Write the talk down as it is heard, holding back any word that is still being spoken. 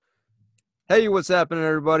Hey, what's happening,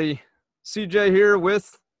 everybody? CJ here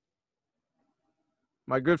with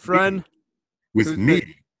my good friend. With Who's me?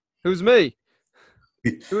 me. Who's me?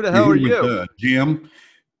 Who the You're hell are here with you?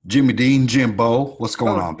 Jimmy Dean, Jimbo. What's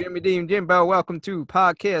going Oh, on? Jimmy Dean Jimbo. Welcome to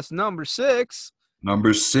podcast number 6.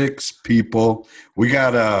 Number six, people. We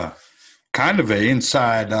got a kind of an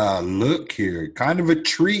inside look here, kind of a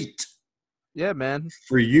treat Yeah, man.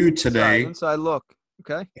 for you Inside, today. inside look.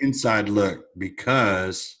 Okay. Inside look,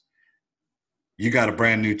 because you got a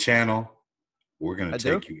brand new channel. We're going I to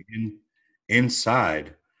do. take you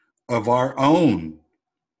inside of our own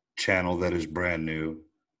channel that is brand new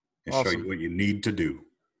and show you Awesome. what you need to do.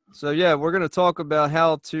 So, yeah, we're going to talk about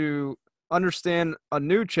how to understand a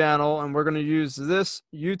new channel, and we're going to use this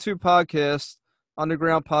YouTube podcast,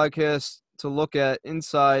 Underground Podcast, to look at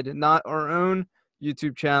inside, not our own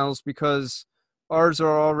YouTube channels, because ours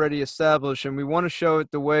are already established, and we want to show it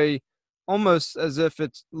the way almost as if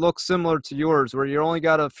it looks similar to yours, where you only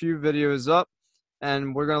got a few videos up,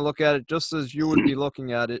 and we're going to look at it just as you would be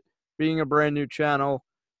looking at it, being a brand new channel.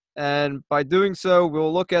 And by doing so,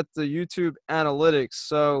 we'll look at the YouTube analytics.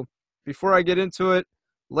 So before I get into it,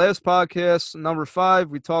 last podcast, number 5,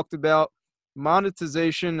 we talked about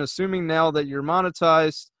monetization, assuming now that you're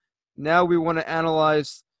monetized. Now we want to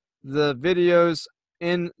analyze the videos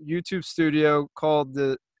in YouTube Studio called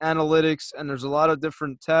the analytics, and there's a lot of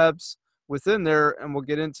different tabs within there, and we'll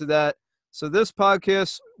get into that. So this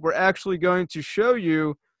podcast, we're actually going to show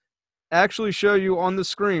you on the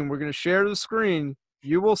screen. We're going to share the screen.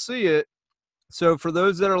 You will see it. So for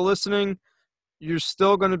those that are listening, you're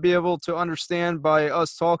still going to be able to understand by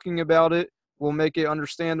us talking about it. We'll make it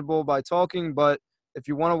understandable by talking, but if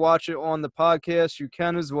you want to watch it on the podcast, you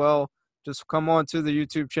can as well. Just come on to the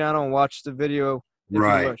YouTube channel and watch the video if you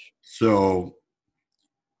Right. wish. So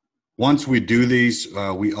once we do these,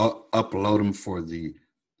 we upload them for the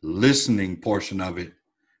listening portion of it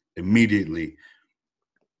immediately.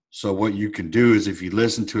 So what you can do is if you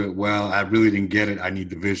listen to it, well, I really didn't get it, I need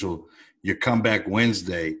the visual. You come back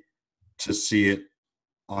Wednesday to see it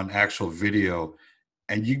on actual video,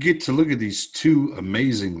 and you get to look at these two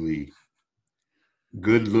amazingly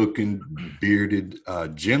good-looking, bearded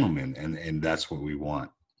gentlemen, and that's what we want.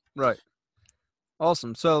 Right.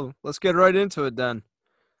 Awesome. So let's get right into it then.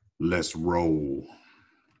 Let's roll.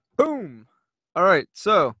 Boom. All right.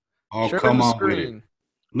 So Oh, sharing come the on with it. screen.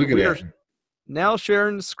 Look at We are that. now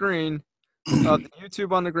sharing the screen of the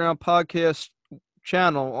YouTube Underground podcast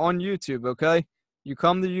channel on YouTube, okay? You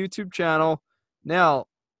come to YouTube channel. Now,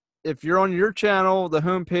 if you're on your channel, the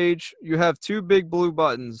homepage, you have two big blue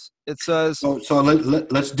buttons. It says, So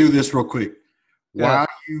let's do this real quick. go ahead. While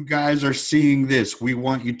you guys are seeing this, we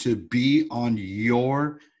want you to be on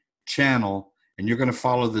your channel and you're going to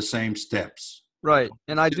follow the same steps. Right.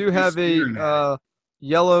 And I do Just be have a staring at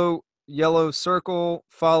it. yellow circle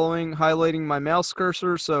following, highlighting my mouse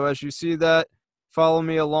cursor. So as you see that, follow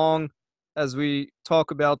me along as we talk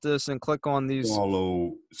about this and click on these,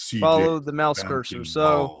 Follow CJ follow the mouse cursor. bouncing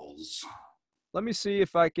So balls. let me see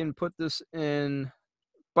if I can put this in.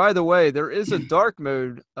 By the way, there is a dark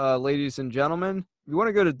mode, ladies and gentlemen. If you want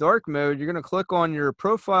to go to dark mode, you're going to click on your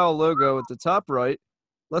profile logo at the top right.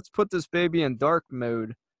 Let's put this baby in dark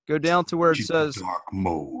mode. Go down to where it Into says dark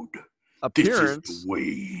mode. This is the appearance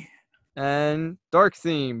way. and dark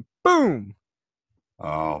theme. Boom.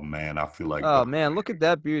 Oh man, I feel like Oh, man, look at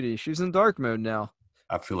that beauty. She's in dark mode now.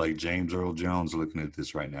 James Earl Jones looking at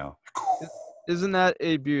this right now. Isn't that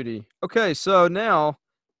a beauty? Okay, so now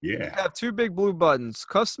you Yeah. have two big blue buttons,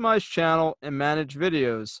 customize channel and manage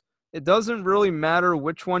videos. It doesn't really matter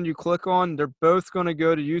which one you click on. They're both going to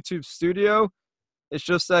go to YouTube Studio. It's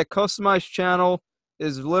just that customize channel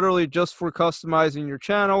is literally just for customizing your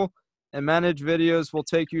channel, and manage videos will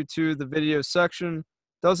take you to the video section.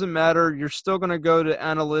 Doesn't matter. You're still going to go to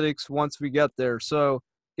analytics once we get there. So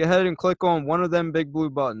go ahead and click on one of them big blue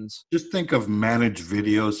buttons. Just think of managed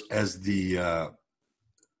videos as the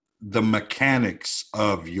mechanics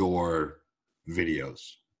of your videos.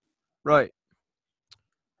 Right.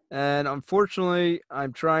 And unfortunately,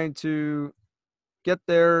 I'm trying to get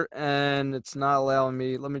there and it's not allowing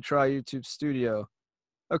me. Let me try YouTube Studio.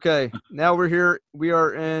 Okay, now we're here. We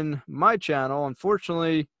are in my channel.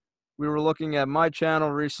 Unfortunately, we were looking at my channel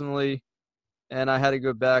recently and I had to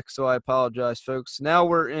go back, so I apologize, folks. Now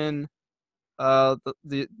we're in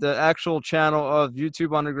the actual channel of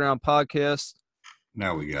YouTube Underground Podcast.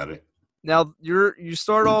 Now we got it. Now you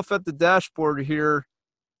start off at the dashboard here,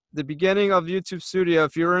 the beginning of YouTube Studio.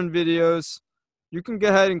 If you're in videos, you can go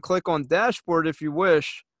ahead and click on dashboard if you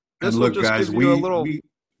wish. And This will look, just guys, give you a little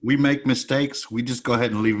we make mistakes. We just go ahead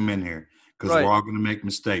and leave them in here because we're right. all going to make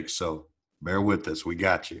mistakes. So bear with us. We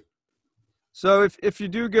got you. So if you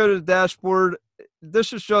do go to the dashboard,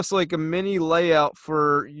 this is just like a mini layout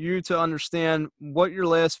for you to understand what your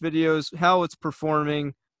last videos, how it's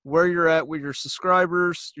performing, where you're at with your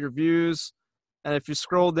subscribers, your views, and if you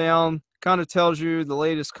scroll down, kind of tells you the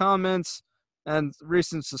latest comments and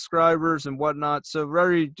recent subscribers and whatnot. So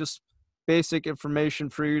very just basic information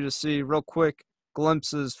for you to see real quick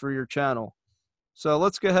glimpses for your channel. So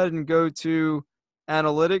let's go ahead and go to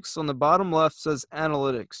analytics. On the bottom left says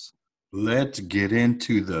analytics. Let's get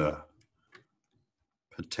into the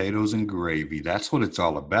potatoes and gravy. That's what it's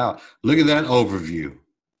all about. Look at that overview.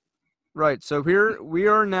 Right. So here we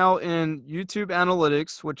are now in YouTube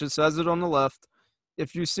Analytics, which it says it on the left.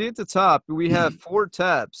 If you see at the top, we have 4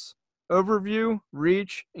 tabs: Overview,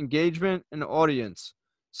 Reach, Engagement, and Audience.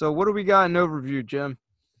 So what do we got in Overview, Jim?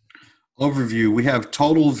 Overview, we have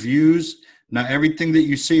total views. Now, everything that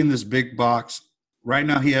you see in this big box, right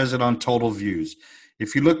now he has it on total views.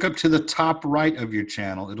 If you look up to the top right of your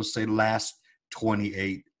channel, it'll say last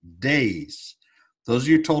 28 days. Those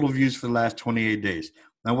are your total views for the last 28 days.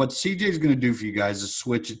 Now, what CJ is going to do for you guys is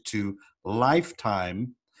switch it to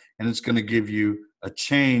lifetime, and it's going to give you a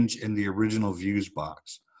change in the original views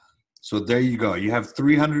box. So there you go. You have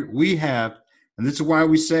 300. We have, and this is why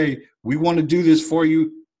we say we want to do this for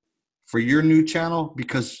you, for your new channel,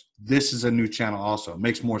 because this is a new channel also. It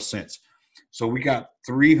makes more sense. So we got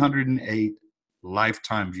 308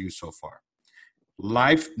 lifetime views so far.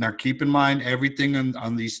 Now keep in mind everything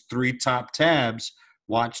on these 3 top tabs,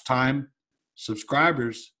 watch time,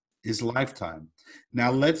 subscribers, is lifetime.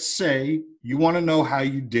 Now let's say you want to know how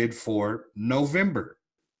you did for November.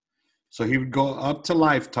 So he would go up to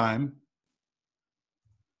lifetime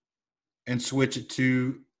and switch it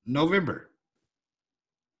to November.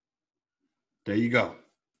 There you go.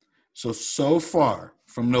 So far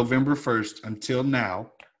from November 1st until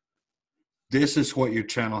now, this is what your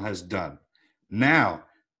channel has done. Now,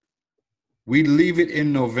 we leave it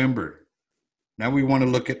in November. Now we want to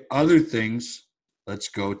look at other things. Let's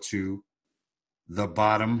go to the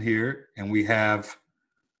bottom here, and we have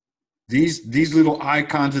these little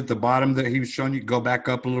icons at the bottom that he was showing you. Go back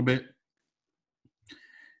up a little bit.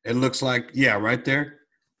 It looks like, yeah, right there.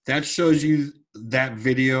 That shows you that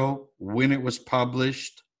video, when it was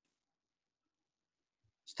published.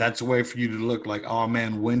 That's a way for you to look like, oh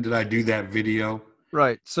man, when did I do that video?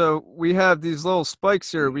 Right. So we have these little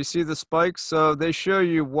spikes here. We see the spikes. So they show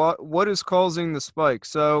you what is causing the spike.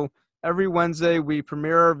 So every Wednesday we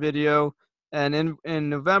premiere our video, and in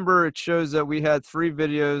November it shows that we had 3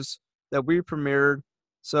 videos that we premiered.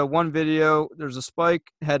 So one video, there's a spike,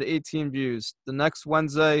 had 18 views. The next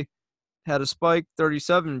Wednesday had a spike,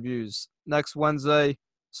 37 views. Next Wednesday,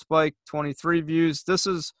 spike, 23 views. This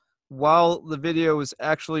is while the video was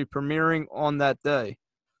actually premiering on that day.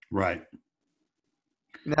 Right.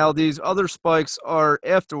 Now these other spikes are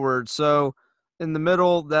afterwards. So in the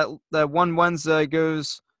middle, that one Wednesday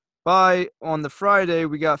goes by. On the Friday,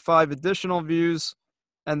 we got 5 additional views,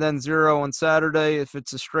 and then 0 on Saturday. If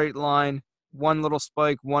it's a straight line, 1 little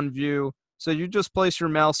spike, 1 view. So you just place your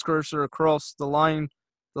mouse cursor across the line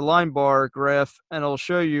bar graph, and it'll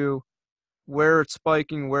show you where it's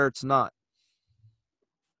spiking, where it's not.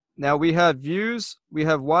 Now we have views, we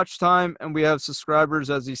have watch time, and we have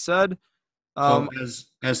subscribers, as he said. So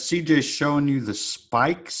as CJ's showing you the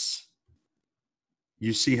spikes,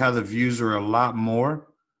 you see how the views are a lot more.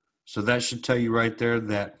 So that should tell you right there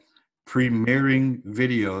that premiering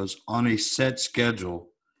videos on a set schedule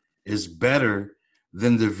is better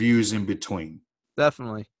than the views in between.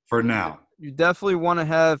 Definitely. For now. You definitely want to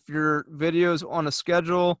have your videos on a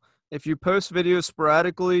schedule. If you post videos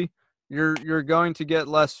sporadically, you're going to get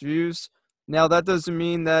less views. Now that doesn't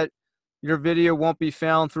mean that your video won't be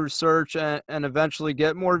found through search and eventually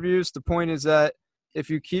get more views. The point is that if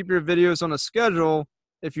you keep your videos on a schedule,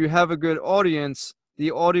 if you have a good audience,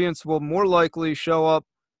 the audience will more likely show up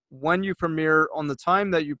when you premiere on the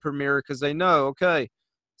time that you premiere, because they know, okay,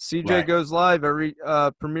 CJ Right. goes live every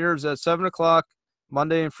premieres at 7 o'clock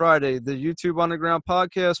Monday and Friday. The YouTube Underground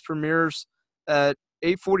podcast premieres at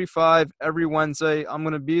 8:45 every Wednesday. I'm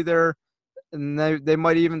going to be there, and they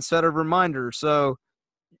might even set a reminder. So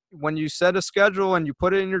when you set a schedule and you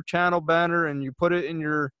put it in your channel banner and you put it in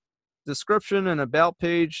your description and about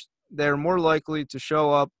page, they're more likely to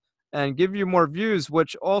show up and give you more views,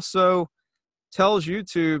 which also tells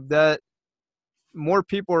YouTube that more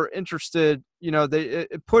people are interested. You know,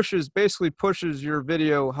 it basically pushes your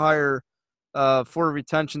video higher for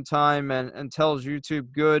retention time, and tells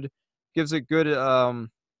YouTube gives it good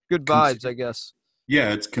vibes, I guess.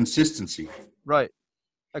 Yeah, it's consistency. Right.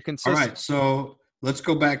 A All consistent. right, so let's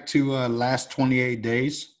go back to last 28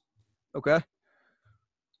 days. Okay.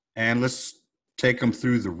 And let's take them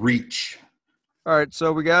through the reach. All right,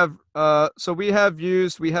 so we have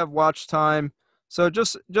views, we have watch time. So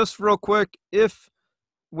just real quick, if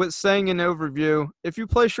with saying an overview, if you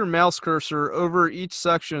place your mouse cursor over each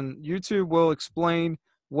section, YouTube will explain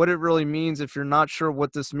what it really means if you're not sure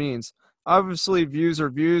what this means. Obviously, views are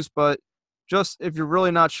views, but just if you're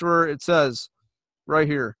really not sure, it says right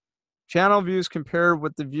here, channel views compared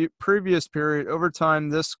with the previous period. Over time,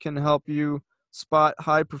 this can help you spot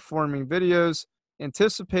high-performing videos,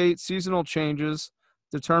 anticipate seasonal changes,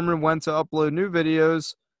 determine when to upload new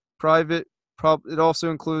videos, it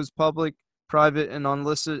also includes public, private, and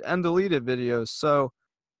unlisted and deleted videos. So,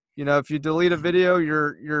 if you delete a video,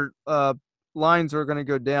 your lines are going to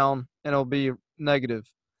go down and it'll be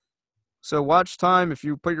negative. So watch time, if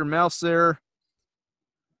you put your mouse there,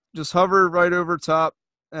 just hover right over top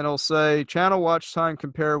and it'll say channel watch time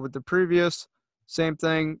compared with the previous. Same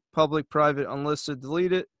thing, public, private, unlisted,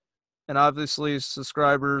 deleted, and obviously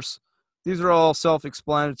subscribers. These are all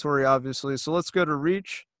self-explanatory, obviously. So let's go to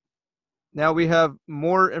reach. Now we have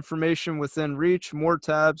more information within reach, more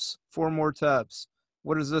tabs, 4 more tabs.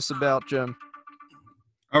 What is this about, Jim?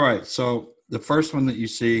 All right. So the first one that you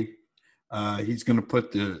see, he's going to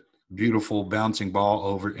put the beautiful bouncing ball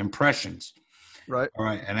over impressions. Right. All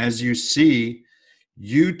right. And as you see,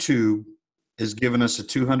 YouTube is giving us a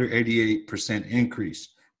 288% increase.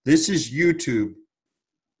 This is YouTube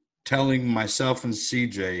telling myself and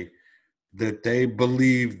CJ that they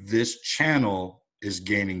believe this channel is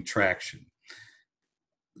gaining traction.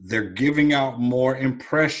 They're giving out more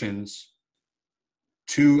impressions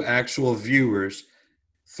to actual viewers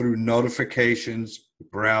through notifications,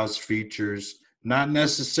 browse features, not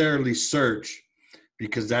necessarily search,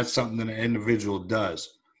 because that's something that an individual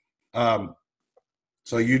does.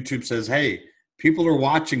 So YouTube says, hey, people are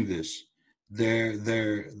watching this.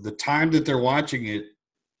 The time that they're watching it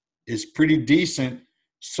is pretty decent.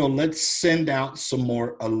 So let's send out some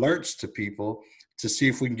more alerts to people to see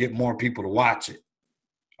if we can get more people to watch it.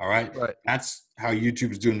 All right. Right. That's how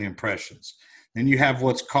YouTube's doing the impressions. Then you have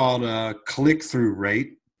what's called a click-through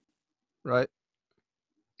rate. Right.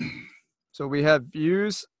 So we have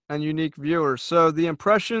views and unique viewers. So the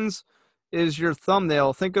impressions is your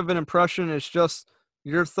thumbnail. Think of an impression as just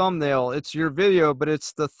your thumbnail. It's your video, but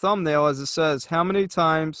it's the thumbnail, as it says, how many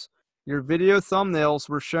times your video thumbnails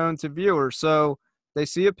were shown to viewers. So they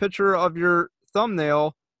see a picture of your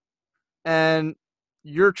thumbnail and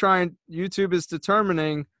YouTube is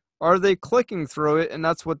determining, are they clicking through it? And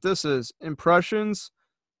that's what this is. Impressions,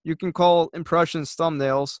 you can call impressions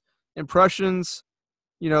thumbnails. Impressions,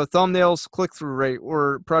 thumbnails click-through rate,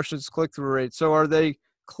 or impressions click-through rate. So are they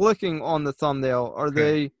clicking on the thumbnail?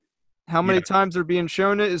 How many times they're being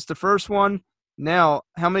shown it is the first one. Now,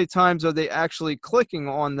 how many times are they actually clicking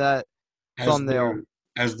on that thumbnail?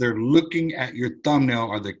 As they're looking at your thumbnail,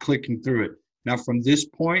 are they clicking through it? Now, from this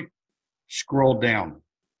point, scroll down.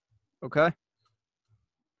 Okay.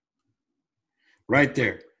 Right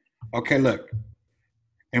there. Okay, look.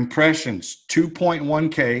 Impressions,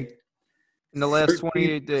 2.1K. In the last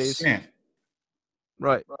 28 days.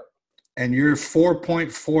 Right. And your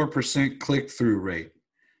 4.4% click-through rate.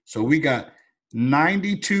 So we got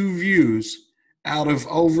 92 views out of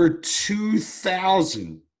over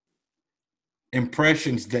 2,000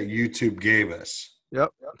 impressions that YouTube gave us. Yep.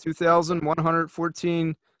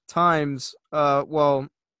 2,114 times.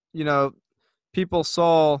 People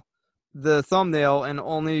saw the thumbnail and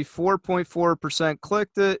only 4.4%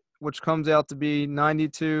 clicked it, which comes out to be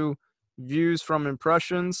 92 views from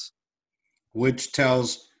impressions. Which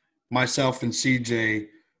tells myself and CJ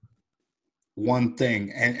one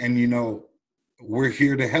thing. And we're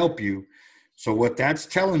here to help you. So what that's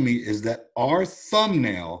telling me is that our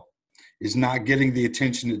thumbnail is not getting the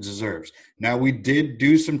attention it deserves. Now, we did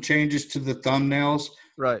do some changes to the thumbnails,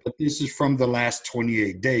 right? But this is from the last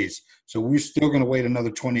 28 days. So we're still going to wait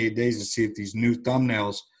another 28 days to see if these new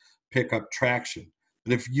thumbnails pick up traction.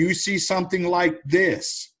 But if you see something like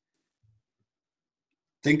this,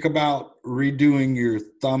 think about redoing your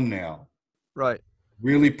thumbnail. Right.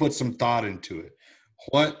 Really put some thought into it.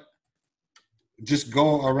 Just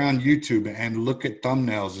go around YouTube and look at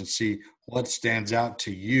thumbnails and see what stands out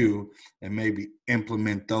to you and maybe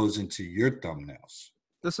implement those into your thumbnails.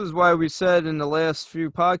 This is why we said in the last few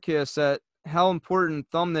podcasts that how important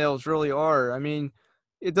thumbnails really are. I mean,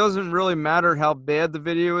 it doesn't really matter how bad the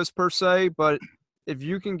video is per se, but if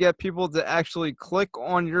you can get people to actually click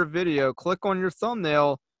on your video, click on your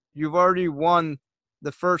thumbnail, you've already won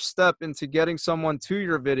the first step into getting someone to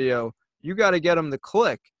your video. You got to get them to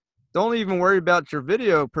click. Don't even worry about your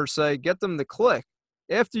video per se. Get them to click.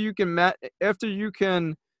 After you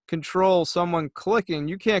can control someone clicking.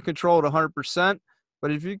 You can't control it 100%,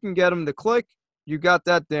 but if you can get them to click, you got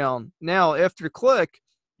that down. Now, after click,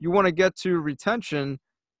 you want to get to retention,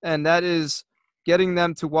 and that is getting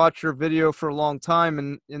them to watch your video for a long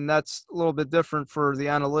time, and that's a little bit different for the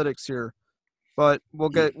analytics here. But we'll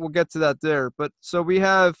get to that there. But so we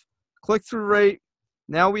have click-through rate.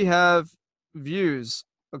 Now we have views.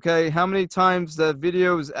 Okay, how many times the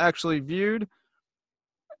video is actually viewed?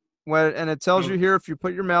 And it tells you here if you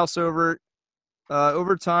put your mouse over it.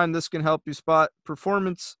 Over time, this can help you spot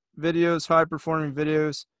performance videos, high-performing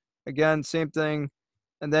videos. Again, same thing.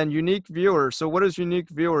 And then unique viewers. So what is unique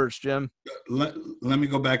viewers, Jim? Let me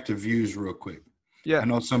go back to views real quick. Yeah. I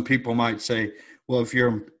know some people might say, well, if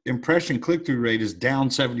your impression click-through rate is down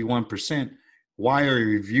 71%, why are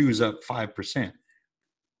your views up 5%?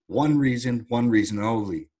 One reason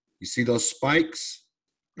only. You see those spikes?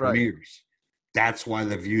 Right. Premieres. That's why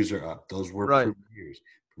the views are up. Those were right. premieres.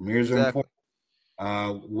 Premieres are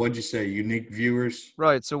important. What'd you say? Unique viewers?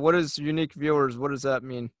 Right. So what is unique viewers? What does that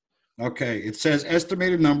mean? Okay. It says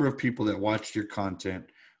estimated number of people that watched your content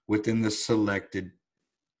within the selected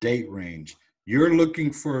date range. You're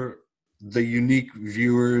looking for the unique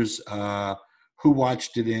viewers who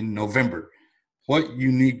watched it in November. What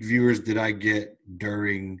unique viewers did I get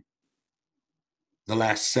during the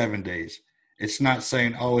last 7 days? It's not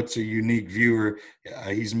saying, oh, it's a unique viewer.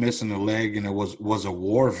 He's missing a leg and it was a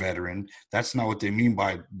war veteran. That's not what they mean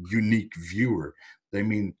by unique viewer. They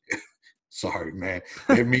mean, sorry, man.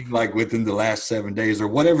 They mean like within the last 7 days or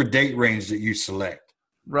whatever date range that you select.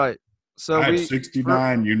 Right. So I had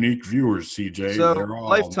 69 unique viewers, CJ. So they're all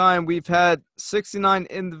lifetime, we've had 69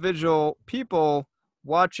 individual people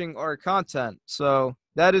watching our content. So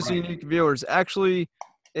that is unique viewers. Actually,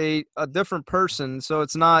 a different person. So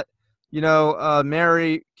it's not,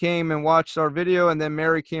 Mary came and watched our video and then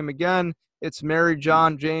Mary came again. It's Mary,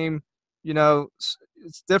 John, James.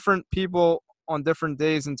 It's different people on different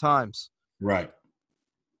days and times. Right.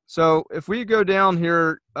 So if we go down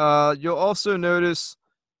here, you'll also notice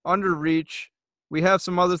under reach, we have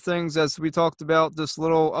some other things as we talked about, this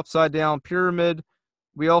little upside down pyramid.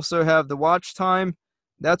 We also have the watch time.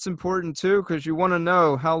 That's important too, because you want to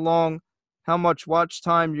know how much watch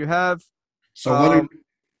time you have. So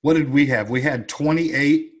what did we have? We had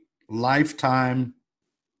 28 lifetime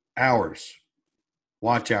hours,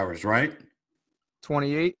 watch hours, right?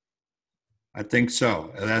 28? I think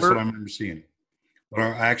so. That's what I remember seeing. But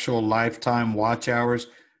our actual lifetime watch hours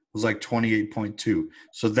was like 28.2.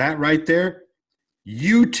 So that right there,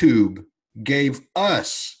 YouTube gave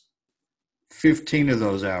us 15 of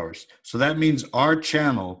those hours. So that means our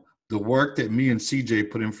channel, the work that me and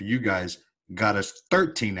CJ put in for you guys, got us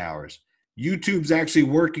 13 hours. YouTube's actually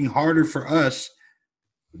working harder for us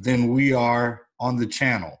than we are on the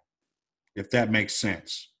channel, if that makes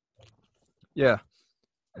sense. Yeah.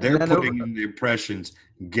 They're putting in the impressions,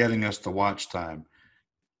 getting us the watch time,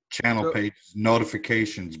 channel pages,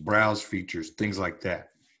 notifications, browse features, things like that.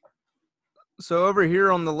 So over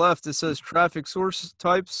here on the left, it says traffic source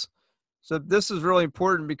types. So this is really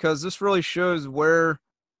important because this really shows where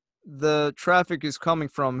the traffic is coming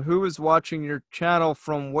from, who is watching your channel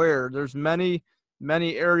from where. There's many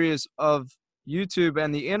areas of YouTube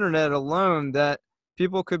and the internet alone that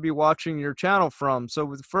people could be watching your channel from. So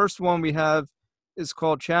the first one we have is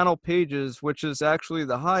called channel pages, which is actually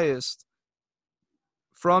the highest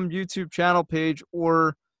from YouTube channel page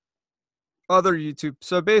or other YouTube.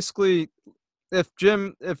 So basically, if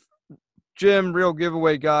Jim Real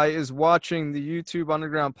Giveaway Guy is watching the YouTube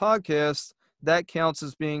Underground podcast, that counts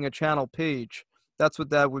as being a channel page. That's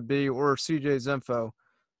what that would be, or CJ's info.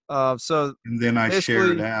 And then I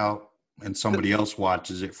share it out and somebody else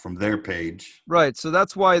watches it from their page. Right. So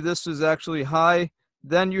that's why this is actually high.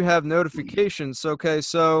 Then you have notifications. Okay.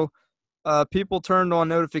 So people turned on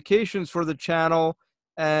notifications for the channel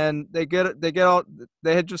and they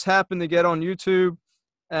had just happened to get on YouTube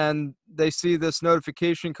and they see this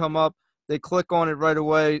notification come up. They click on it right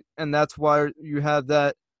away. And that's why you have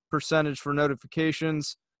that percentage for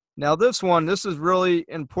notifications. Now this is really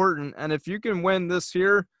important, and if you can win this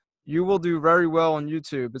here, you will do very well on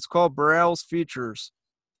YouTube. It's called Browse Features.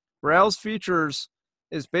 Browse Features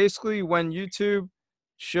is basically when YouTube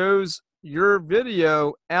shows your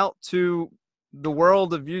video out to the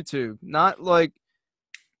world of YouTube, not like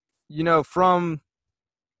from,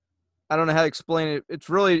 I don't know how to explain it.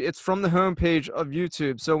 It's from the homepage of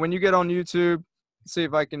YouTube. So when you get on YouTube, let's see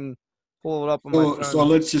if I can pull it up on my phone. So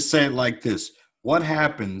let's just say it like this. What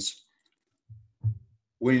happens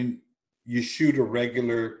when you shoot a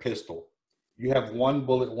regular pistol? You have one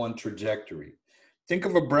bullet, one trajectory. Think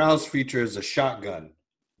of a browse feature as a shotgun.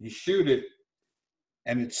 You shoot it,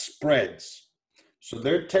 and it spreads. So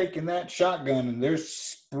they're taking that shotgun and they're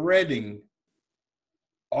spreading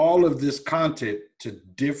all of this content to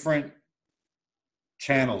different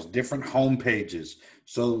channels, different home pages.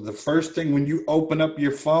 So the first thing when you open up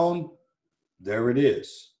your phone, there it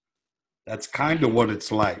is. That's kind of what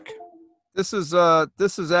it's like. This is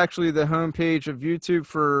actually the homepage of YouTube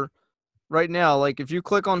for right now. Like if you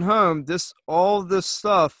click on home, all this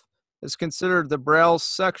stuff is considered the browse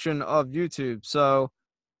section of YouTube. So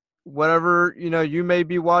whatever, you may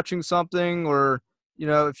be watching something, or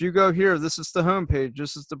if you go here, this is the homepage.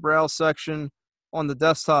 This is the browse section on the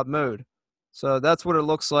desktop mode. So that's what it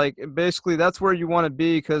looks like. And basically that's where you want to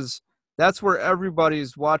be, because that's where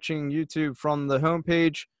everybody's watching YouTube, from the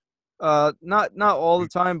homepage. Not all the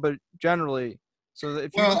time, but generally. So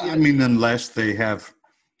if you I mean, unless they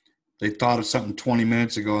thought of something 20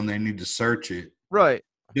 minutes ago and they need to search it. Right.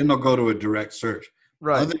 Then they'll go to a direct search.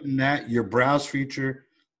 Right. Other than that, your browse feature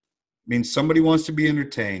means somebody wants to be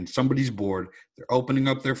entertained, somebody's bored, they're opening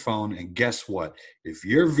up their phone, and guess what? If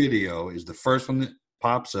your video is the first one that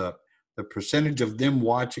pops up, the percentage of them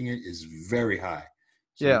watching it is very high.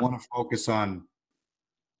 So you want to focus on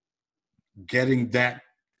get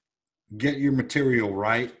your material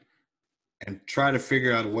right, and try to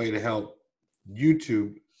figure out a way to help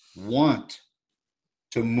YouTube want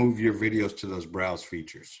to move your videos to those browse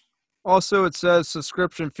features. Also, it says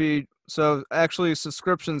subscription feed. So actually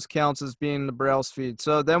subscriptions counts as being the browse feed.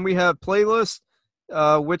 So then we have playlists,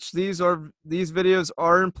 which these videos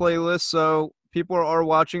are in playlists. So people are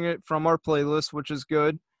watching it from our playlist, which is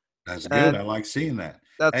good. That's good. I like seeing that.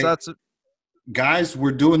 That's guys,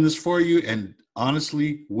 we're doing this for you. And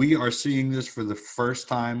honestly, we are seeing this for the first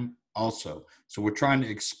time also. So we're trying to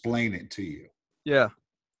explain it to you. Yeah.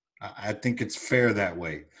 I think it's fair that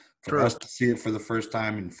way, for us to see it for the first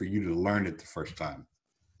time and for you to learn it the first time.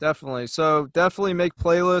 Definitely. So definitely make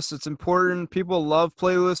playlists. It's important. People love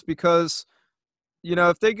playlists because,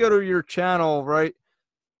 if they go to your channel, right,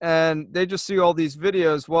 and they just see all these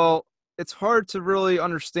videos, well, it's hard to really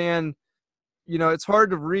understand. It's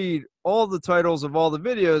hard to read all the titles of all the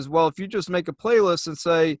videos. Well, if you just make a playlist and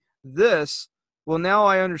say this, well, now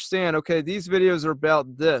I understand, okay, these videos are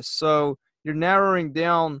about this. So you're narrowing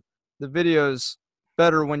down the videos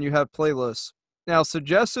better when you have playlists. Now,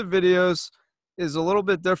 suggested videos is a little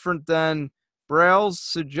bit different than browse.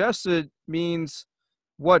 Suggested means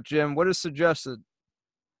what, Jim? What is suggested?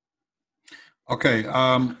 Okay.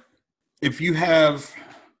 If you have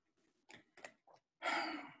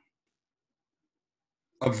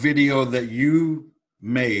a video that you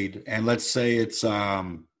made, and let's say it's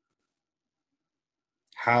how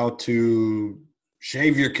to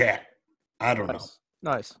shave your cat. I don't know.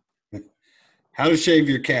 Nice. How to shave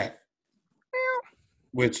your cat.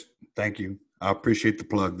 Which, thank you. I appreciate the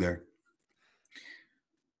plug there.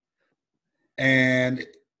 And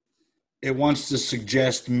it wants to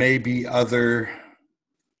suggest maybe other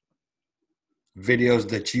videos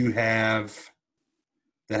that you have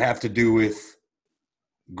that have to do with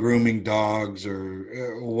grooming dogs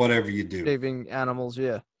or whatever you do. Shaving animals,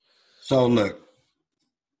 yeah. So look,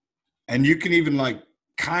 and you can even like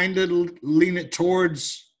kind of lean it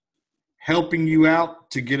towards helping you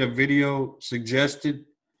out to get a video suggested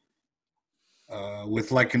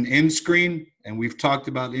with like an end screen. And we've talked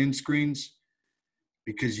about end screens,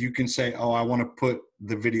 because you can say, oh, I want to put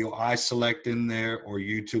the video I select in there, or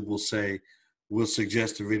YouTube will say, we'll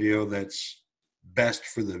suggest a video that's best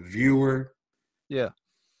for the viewer. Yeah.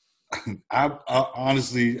 I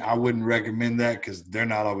honestly, I wouldn't recommend that, because they're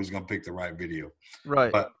not always going to pick the right video.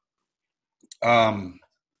 Right. But,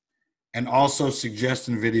 and also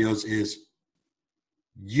suggesting videos is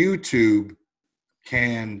YouTube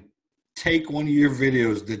can take one of your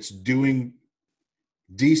videos that's doing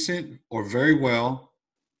decent or very well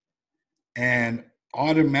and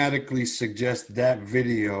automatically suggest that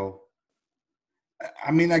video.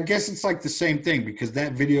 I mean, I guess it's like the same thing, because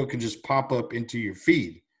that video can just pop up into your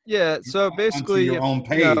feed. Yeah. So basically, your own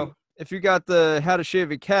page. If you got the how to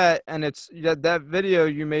shave a cat and it's that video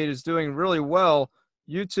you made is doing really well,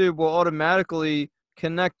 YouTube will automatically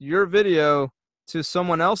connect your video to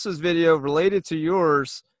someone else's video related to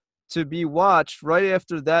yours to be watched right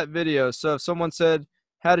after that video. So if someone said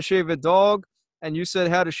how to shave a dog and you said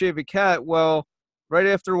how to shave a cat, well, right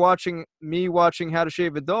after watching how to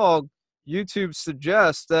shave a dog, YouTube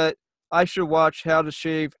suggests that I should watch how to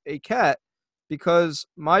shave a cat, because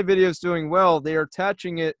my video is doing well. They are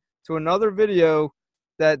attaching it to another video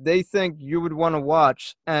that they think you would want to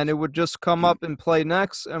watch, and it would just come up and play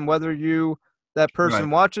next. And whether that person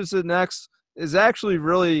watches it next is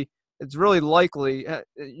actually it's really likely.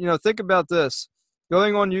 Think about this: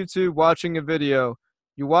 going on YouTube, watching a video,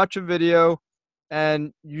 you watch a video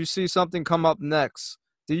and you see something come up next.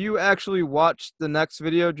 Do you actually watch the next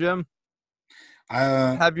video, Jim?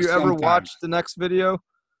 Have you ever Sometimes, watched the next video?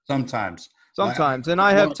 sometimes. Like Sometimes, and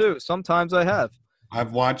I have too. Sometimes I have.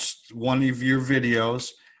 I've watched one of your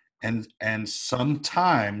videos, and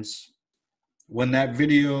sometimes when that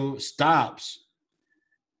video stops,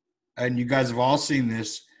 and you guys have all seen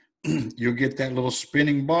this, you'll get that little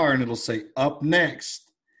spinning bar, and it'll say "up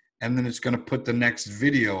next," and then it's going to put the next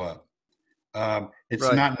video up. It's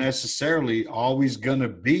Right. not necessarily always going to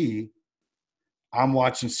be. I'm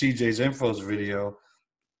watching CJ's Info's video.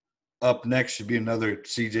 Up next should be another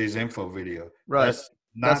CJ's Info video. Right. That's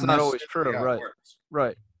That's not not always necessarily true. how it Right. works.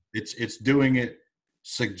 Right. It's doing it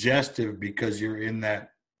suggestive because you're in that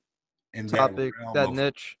Topic, realm that of,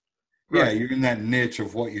 niche. yeah, Right. you're in that niche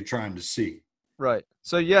of what you're trying to see. Right.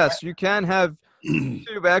 So yes, you can have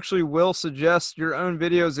YouTube actually will suggest your own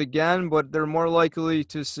videos again, but they're more likely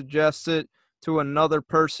to suggest it to another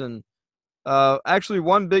person. Actually,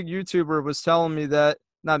 one big YouTuber was telling me that,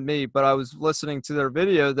 not me, but I was listening to their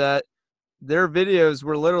video, that their videos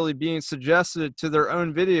were literally being suggested to their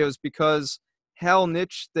own videos because how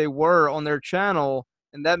niche they were on their channel.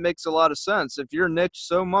 And that makes a lot of sense. If you're niche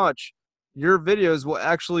so much, your videos will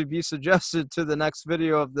actually be suggested to the next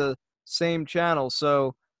video of the same channel.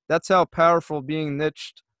 So that's how powerful being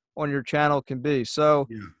niched on your channel can be. So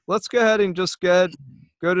Yeah. let's go ahead and just go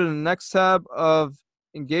to the next tab of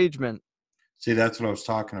engagement. See, that's what I was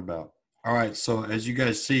talking about. All right. So as you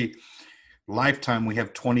guys see, lifetime, we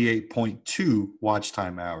have 28.2 watch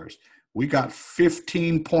time hours. We got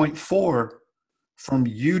 15.4 from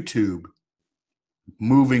YouTube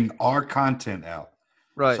moving our content out.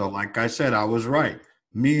 Right. So like I said, I was right.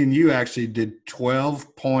 Me and you actually did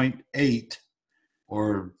 12.8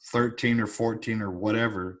 or 13 or 14 or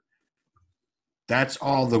whatever. That's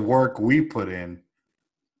all the work we put in.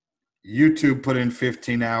 YouTube put in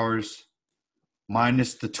 15 hours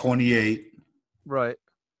minus the 28. Right.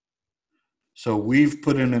 So we've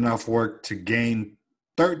put in enough work to gain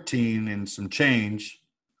 13 and some change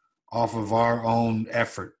off of our own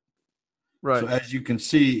effort. Right. So as you can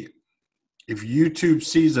see, if YouTube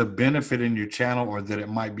sees a benefit in your channel or that it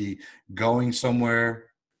might be going somewhere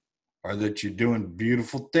or that you're doing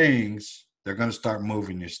beautiful things, they're going to start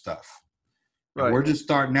moving your stuff. Right. And we're just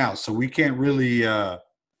starting out. So we can't really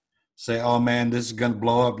say, oh, man, this is going to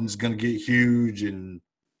blow up and it's going to get huge. And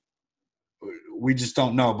we just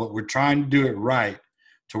don't know. But we're trying to do it right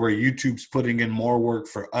to where YouTube's putting in more work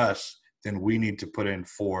for us than we need to put in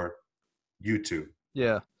for YouTube.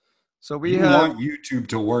 Yeah. So You want YouTube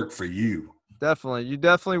to work for you. Definitely. You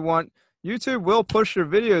definitely want YouTube will push your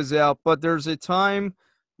videos out, but there's a time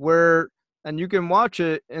where, and you can watch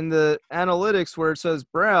it in the analytics where it says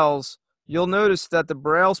browse, you'll notice that the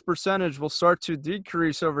browse percentage will start to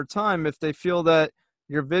decrease over time. If they feel that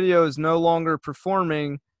your video is no longer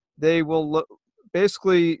performing, they will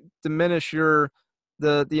basically diminish the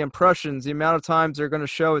impressions, the amount of times they're going to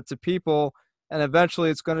show it to people, and eventually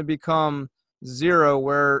it's going to become zero,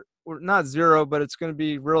 where not zero, but it's going to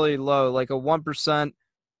be really low, like a 1%,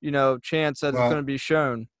 chance that it's going to be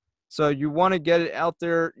shown. So you want to get it out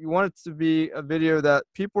there. You want it to be a video that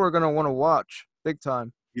people are going to want to watch big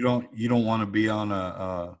time. You don't want to be on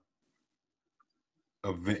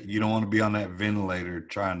you don't want to be on that ventilator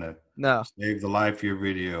trying to save the life of your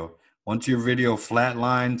video. Once your video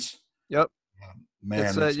flatlines, yep,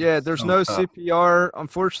 man, there's so no tough. CPR.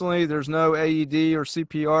 Unfortunately, there's no AED or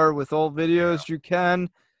CPR with old videos. Yeah.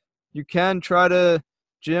 You can try to,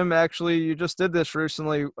 Jim, actually, you just did this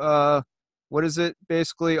recently. What is it?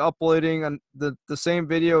 Basically uploading the same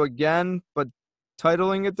video again, but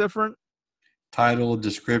titling it different? Title,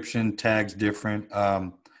 description, tags different.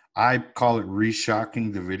 I call it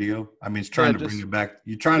reshocking the video. I mean, it's trying to bring it back.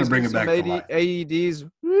 You're trying to bring it back to life. AEDs.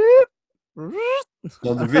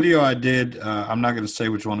 So the video I did, I'm not going to say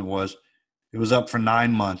which one it was. It was up for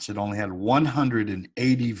 9 months. It only had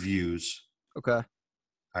 180 views. Okay.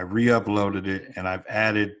 I re-uploaded it, and I've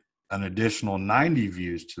added an additional 90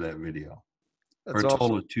 views to that video. That's for a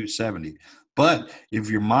total of 270. But if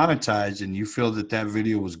you're monetized and you feel that that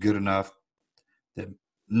video was good enough that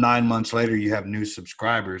 9 months later you have new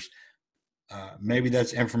subscribers, maybe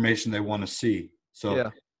that's information they want to see. So,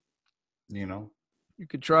 yeah. You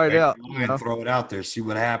could try it out. And throw it out there, see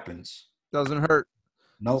what happens. Doesn't hurt.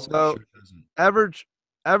 Nope. So sure doesn't.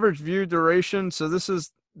 average view duration. So this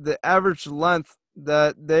is the average length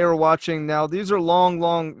that they are watching. Now, these are long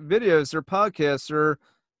videos. They're podcasts. They're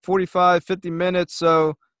 45, 50 minutes.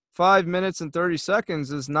 So 5 minutes and 30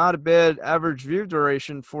 seconds is not a bad average view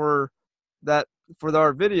duration for our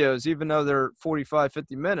videos, even though they're 45,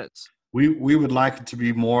 50 minutes. We would like it to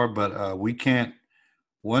be more, but we can't.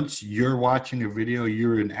 Once you're watching a video,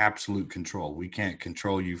 you're in absolute control. We can't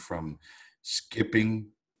control you from skipping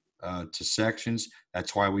to sections.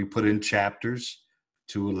 That's why we put in chapters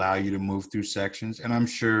to allow you to move through sections. And I'm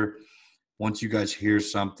sure once you guys hear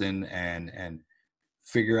something and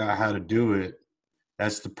figure out how to do it,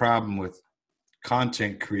 that's the problem with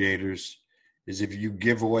content creators is if you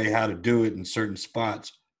give away how to do it in certain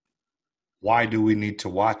spots, why do we need to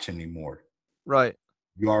watch anymore? Right.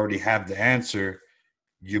 You already have the answer,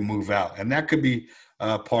 you move out. And that could be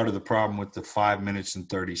part of the problem with the 5 minutes and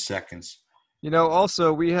 30 seconds.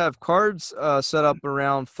 Also, we have cards set up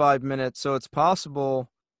around 5 minutes, so it's possible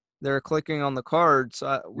they're clicking on the cards.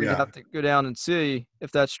 We'd Yeah. have to go down and see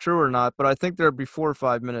if that's true or not, but I think they're before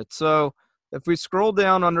 5 minutes. So if we scroll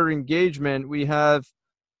down under engagement, we have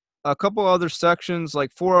a couple other sections,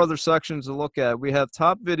 like 4 other sections to look at. We have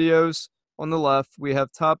top videos on the left. We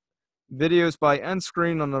have top videos by end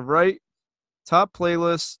screen on the right, top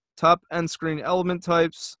playlists, top end screen element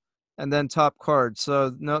types, and then top cards.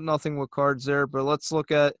 So nothing with cards there, but let's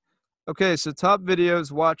look at, okay, so top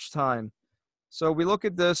videos, watch time. So we look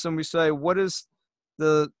at this and we say, what is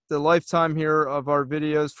the lifetime here of our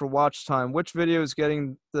videos for watch time? Which video is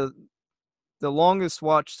getting the longest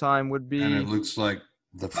watch time would And it be looks like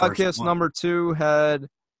the first podcast one. number 2 had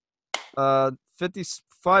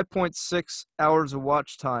 55.6 hours of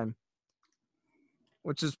watch time,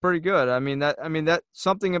 which is pretty good. I mean that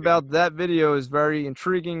something about that video is very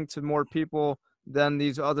intriguing to more people than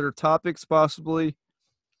these other topics possibly.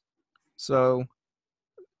 So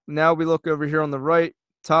now we look over here on the right,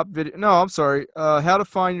 top video. No, I'm sorry. How to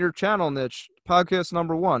find your channel niche, podcast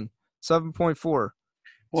number 1, 7.4.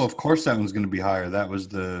 Well, of course that one's going to be higher. That was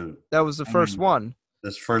the First one.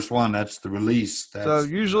 That's the first one. That's the release. So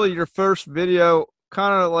usually your first video,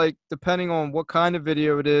 kind of like depending on what kind of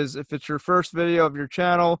video it is, if it's your first video of your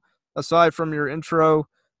channel, aside from your intro,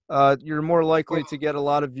 you're more likely to get a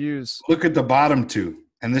lot of views. Look at the bottom 2.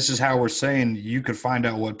 And this is how we're saying you could find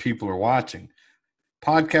out what people are watching.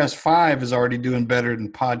 Podcast 5 is already doing better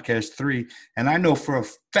than Podcast 3. And I know for a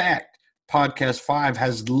fact Podcast 5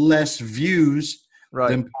 has less views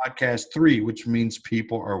than Podcast 3, which means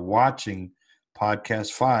people are watching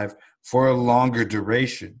Podcast 5 for a longer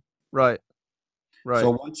duration. Right.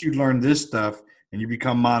 So once you learn this stuff and you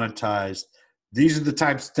become monetized, these are the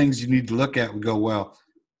types of things you need to look at and go, well,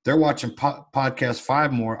 they're watching Podcast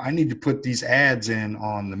 5 more. I need to put these ads in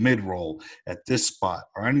on the mid-roll at this spot,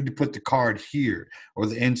 or I need to put the card here or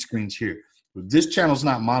the end screens here. This channel's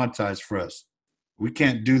not monetized for us. We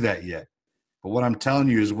can't do that yet. But what I'm telling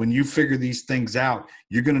you is when you figure these things out,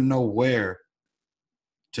 you're going to know where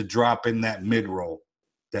to drop in that mid-roll,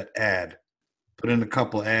 that ad. Put in a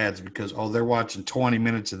couple ads because, they're watching 20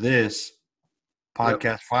 minutes of this,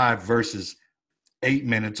 Podcast 5 versus 8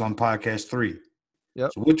 minutes on Podcast 3.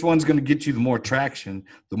 Yep. So which one's going to get you the more traction,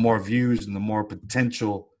 the more views, and the more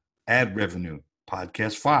potential ad revenue?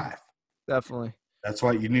 Podcast 5. Definitely. That's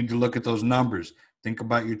why you need to look at those numbers. Think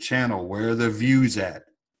about your channel. Where are the views at?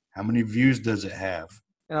 How many views does it have?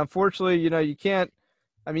 And unfortunately, you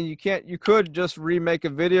could just remake a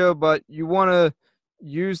video, but you want to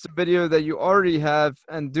use the video that you already have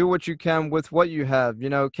and do what you can with what you have.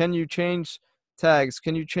 Can you change tags?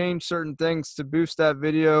 Can you change certain things to boost that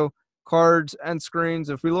video? Cards, end screens.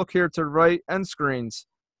 If we look here to the right, end screens.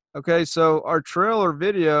 Okay, so our trailer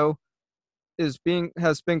video has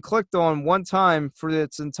been clicked on one time for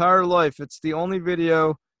its entire life. It's the only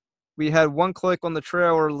video we had one click on the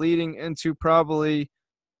trailer leading into probably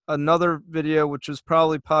another video, which is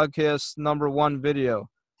probably podcast number 1 video.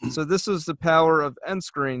 So this is the power of end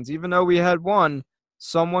screens. Even though we had one,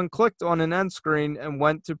 someone clicked on an end screen and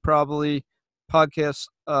went to probably podcast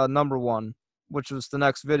number 1, which was the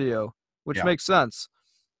next video, which makes sense.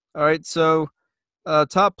 All right, so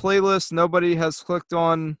top playlist, nobody has clicked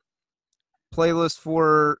on playlist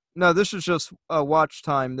for, no, this is just watch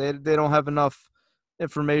time. They don't have enough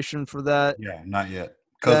information for that. Yeah, not yet.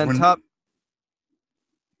 Then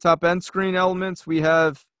top end screen elements, we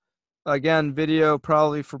have, again, video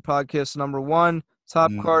probably for podcast number 1.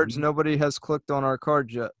 Top cards, nobody has clicked on our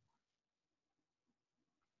cards yet.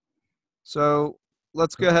 So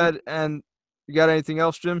let's go ahead and, you got anything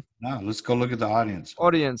else, Jim? No, let's go look at the audience.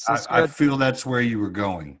 I feel that's where you were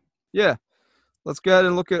going. Yeah. Let's go ahead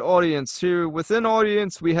and look at audience. Here, within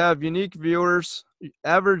audience, we have unique viewers,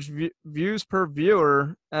 average views per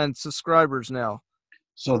viewer, and subscribers now.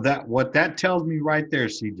 So what that tells me right there,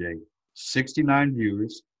 CJ, 69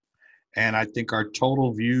 viewers, and I think our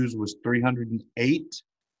total views was 308.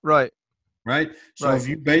 Right. So if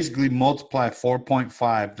you basically multiply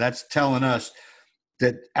 4.5, that's telling us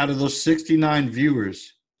that out of those 69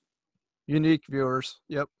 viewers, Unique viewers.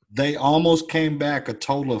 Yep. they almost came back a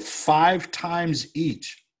total of 5 times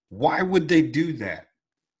each. Why would they do that?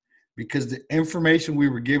 Because the information we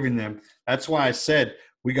were giving them, that's why I said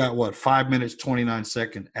we got what, 5 minutes,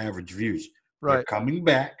 29-second average views. They're Right. coming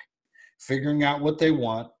back, figuring out what they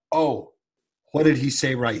want. Oh, what did he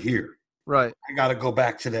say right here? Right. I got to go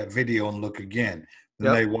back to that video and look again.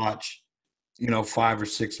 Then Yep. they watch, 5 or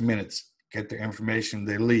 6 minutes, get their information,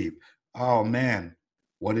 they leave. Oh man,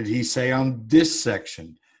 what did he say on this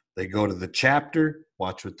section? They go to the chapter,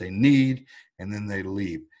 watch what they need, and then they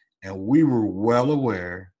leave. And we were well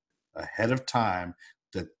aware ahead of time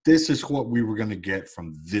that this is what we were going to get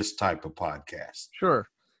from this type of podcast. Sure.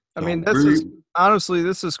 I So mean,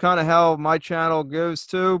 this is kind of how my channel goes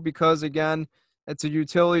too, because again, it's a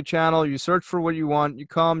utility channel. You search for what you want, you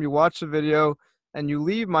come, you watch the video, and you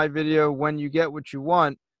leave my video when you get what you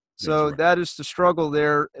want. So right. that is the struggle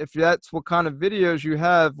there. If that's what kind of videos you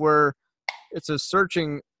have where it's a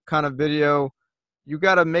searching kind of video, you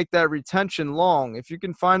got to make that retention long. If you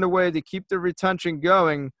can find a way to keep the retention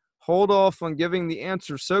going, hold off on giving the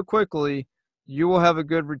answer so quickly, you will have a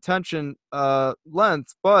good retention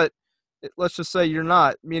length. But let's just say you're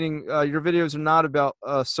not, meaning your videos are not about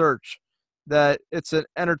search, that it's an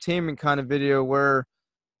entertainment kind of video where,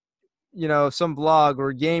 some vlog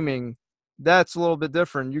or gaming, that's a little bit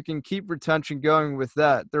different. You can keep retention going with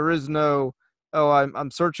that. There is no, oh, I'm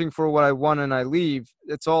searching for what I want and I leave.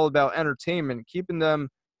 It's all about entertainment, keeping them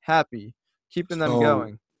happy, keeping them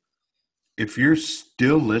going. If you're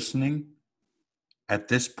still listening at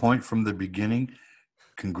this point from the beginning,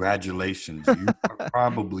 congratulations. You are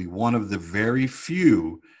probably one of the very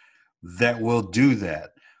few that will do that.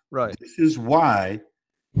 Right. This is why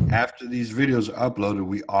after these videos are uploaded,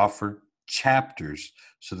 we offer chapters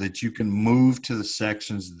so that you can move to the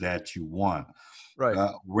sections that you want. Right.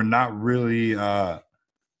 We're not really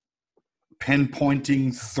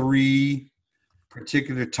pinpointing 3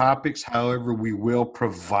 particular topics. However, we will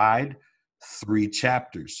provide 3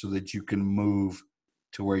 chapters so that you can move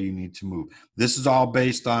to where you need to move. This is all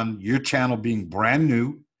based on your channel being brand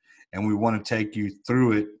new, and we want to take you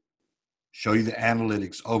through it, show you the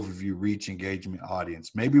analytics, overview, reach, engagement,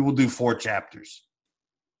 audience. Maybe we'll do 4 chapters.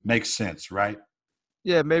 Makes sense, right?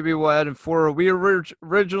 Yeah, maybe we'll add in 4. We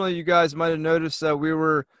originally, you guys might have noticed that we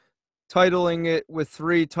were titling it with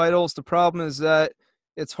 3 titles. The problem is that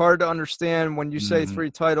it's hard to understand when you say 3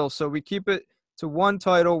 titles. So we keep it to 1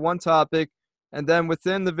 title, 1 topic, and then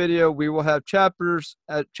within the video, we will have chapters,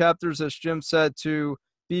 as Jim said, to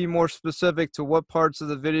be more specific to what parts of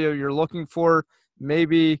the video you're looking for.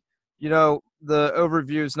 Maybe, the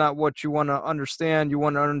overview is not what you want to understand. You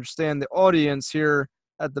want to understand the audience here.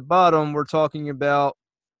 At the bottom, we're talking about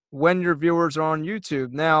when your viewers are on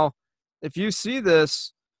YouTube. Now, if you see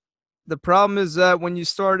this, the problem is that when you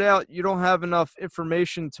start out, you don't have enough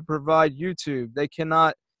information to provide YouTube.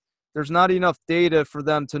 There's not enough data for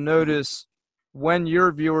them to notice when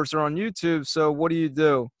your viewers are on YouTube. So what do?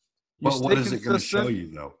 You But what is it going to show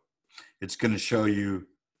you, though? It's going to show you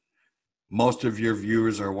most of your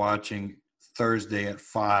viewers are watching Thursday at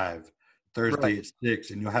 5, Thursday at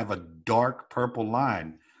 6, and you'll have a dark purple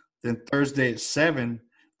line. Then Thursday at 7,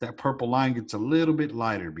 that purple line gets a little bit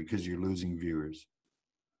lighter because you're losing viewers.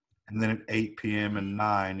 And then at 8 p.m. and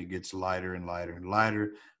 9, it gets lighter and lighter and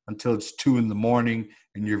lighter until it's 2 in the morning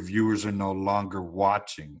and your viewers are no longer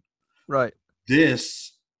watching. Right.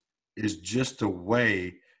 This is just a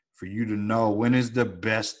way for you to know when is the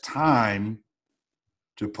best time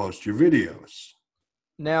to post your videos.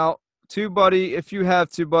 Now, TubeBuddy, if you have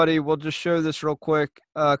TubeBuddy, we'll just show this real quick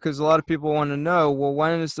because a lot of people want to know, well,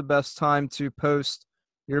 when is the best time to post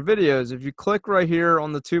your videos? If you click right here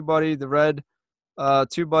on the TubeBuddy, the red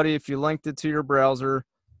TubeBuddy, if you linked it to your browser,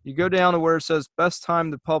 you go down to where it says best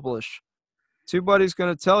time to publish. TubeBuddy is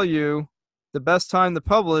going to tell you the best time to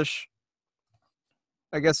publish.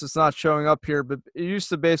 I guess it's not showing up here, but it used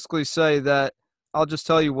to basically say that, I'll just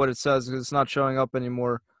tell you what it says because it's not showing up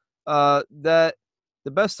anymore, that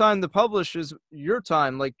the best time to publish is your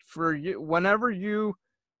time. Like for you, whenever you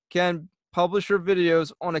can publish your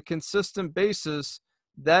videos on a consistent basis,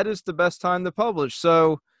 that is the best time to publish.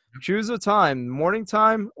 So choose a time, morning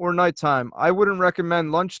time or nighttime. I wouldn't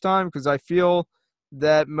recommend lunchtime because I feel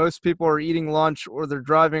that most people are eating lunch or they're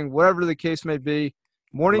driving, whatever the case may be.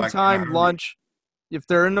 Morning time, lunch. If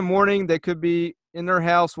they're in the morning, they could be in their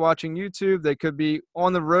house watching YouTube. They could be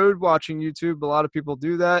on the road watching YouTube. A lot of people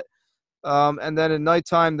do that. And then at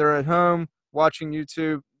nighttime, they're at home watching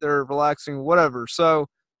YouTube. They're relaxing, whatever. So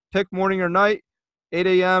pick morning or night, 8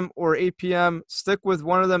 a.m. or 8 p.m. Stick with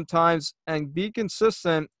one of them times and be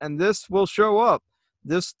consistent, and this will show up.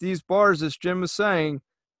 these bars, as Jim was saying,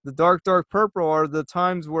 the dark purple are the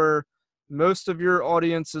times where most of your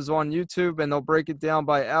audience is on YouTube, and they'll break it down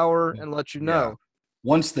by hour and let you Yeah. know.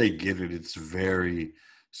 Once they get it, it's very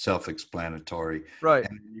self-explanatory. Right.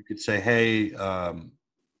 And you could say, hey, don't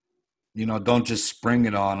just spring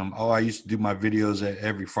it on them. Oh, I used to do my videos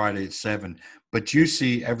every Friday at 7. But you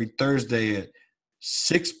see every Thursday at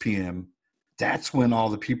 6 p.m., that's when all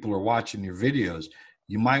the people are watching your videos.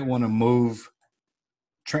 You might want to move,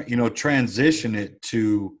 transition it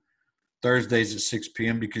to Thursdays at 6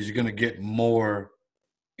 p.m. because you're going to get more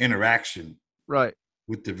interaction Right.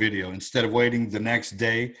 with the video. Instead of waiting the next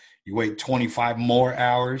day, you wait 25 more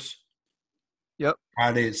hours. Yep.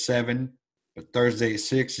 Friday at 7, but Thursday at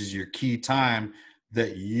 6 is your key time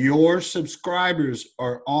that your subscribers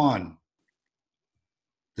are on.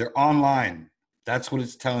 They're online. That's what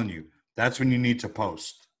it's telling you. That's when you need to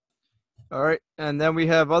post. All right. And then we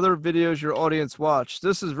have other videos your audience watch.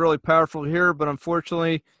 This is really powerful here, but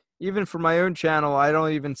unfortunately, even for my own channel, I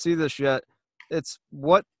don't even see this yet. It's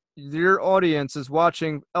what your audience is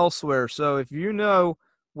watching elsewhere. So if you know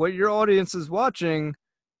what your audience is watching,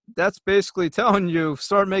 that's basically telling you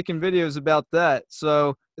start making videos about that.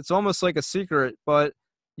 So it's almost like a secret, but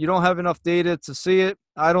you don't have enough data to see it.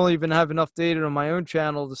 I don't even have enough data on my own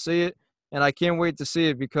channel to see it. And I can't wait to see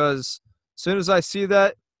it because as soon as I see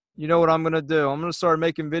that, you know what I'm going to do? I'm going to start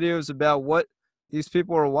making videos about what these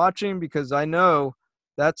people are watching because I know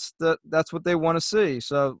that's what they want to see.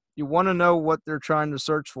 So you want to know what they're trying to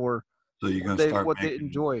search for, So you're gonna start what they making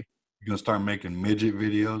enjoy. you're gonna start making midget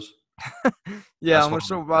videos. Yeah, That's I'm going what to I'm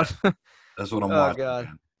start looking at. watching. That's what I'm Oh watching, God.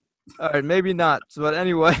 man. All right, maybe not. But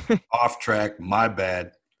anyway, Off track, my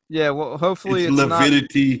bad. yeah. Well, It's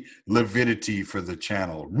lividity for the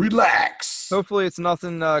channel. Relax. Hopefully, it's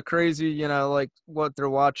nothing crazy. You know, like what they're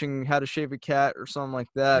watching, How to Shave a Cat or something like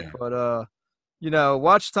that. Yeah. But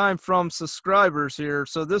watch time from subscribers here.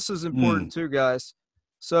 So this is important Mm. too, guys.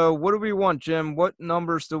 So what do we want, Jim? What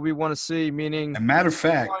numbers do we want to see? Meaning, As a matter of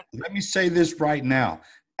fact, let me say this right now.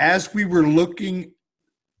 As we were looking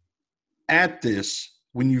at this,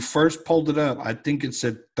 when you first pulled it up, I think it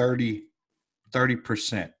said 30%.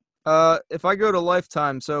 if I go to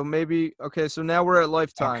lifetime, so maybe okay. So now we're at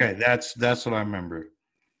lifetime, Okay, that's what I remember.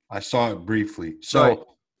 I saw it briefly. right? So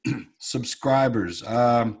subscribers.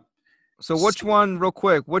 So which one, real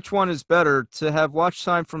quick, which one is better to have watch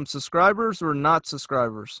time from subscribers or not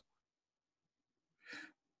subscribers?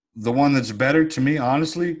 The one that's better to me,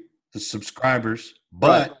 honestly, the subscribers,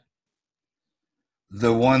 Right, but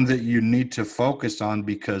the one that you need to focus on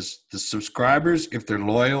because the subscribers, if they're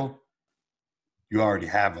loyal, you already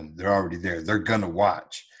have them. They're already there. They're going to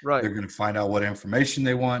watch. right, They're going to find out what information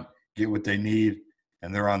they want, get what they need,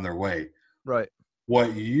 and they're on their way. right.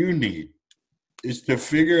 What you need is to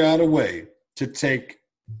figure out a way to take,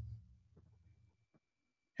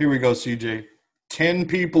 here we go, CJ. 10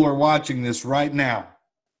 people are watching this right now.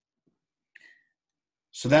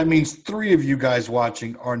 So that means 3 of you guys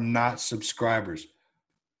watching are not subscribers.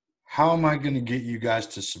 How am I going to get you guys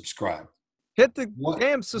to subscribe? Hit the What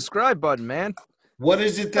damn subscribe button, man. what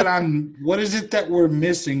is it that we're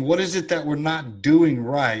missing? What is it that we're not doing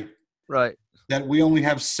right Right, that we only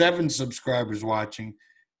have 7 subscribers watching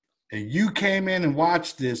and you came in and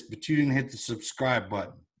watched this but you didn't hit the subscribe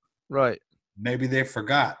button? right. Maybe they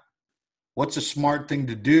forgot. What's a smart thing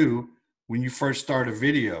to do when you first start a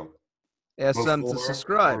video? Ask them to Before our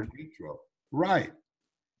subscribe. intro. Right.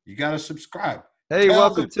 You got to subscribe. Hey, Tell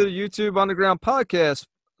welcome them. to the YouTube Underground Podcast.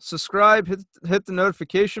 Subscribe, hit the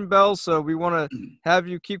notification bell. So we want to have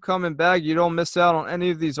you keep coming back. You don't miss out on any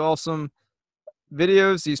of these awesome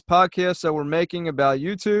videos, these podcasts that we're making about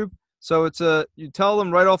YouTube. So you tell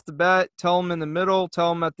them right off the bat, tell them in the middle,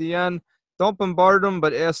 tell them at the end. Don't bombard them,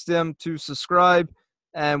 but ask them to subscribe.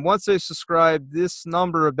 And once they subscribe, this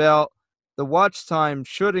number about the watch time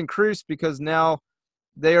should increase because now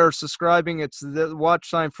they are subscribing. It's the watch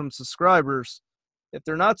time from subscribers. If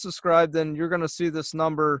they're not subscribed, then you're going to see this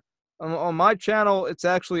number. On my channel, it's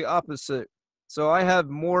actually opposite. So I have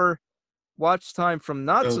more watch time from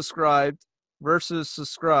not So, subscribed versus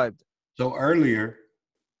subscribed. so earlier,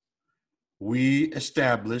 we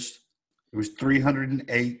established it was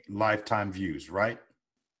 308 lifetime views, right?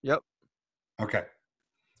 Yep, Okay.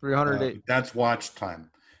 308. That's watch time.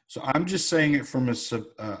 So I'm just saying it from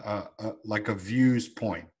like a views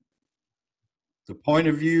point. The point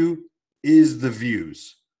of view is the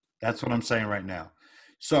views. That's what I'm saying right now.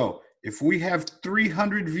 So if we have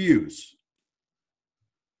 300 views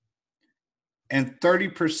and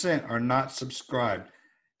 30% are not subscribed,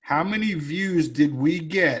 how many views did we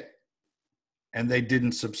get and they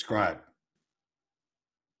didn't subscribe?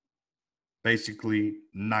 basically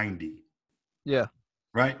 90, Yeah.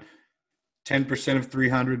 right? 10% of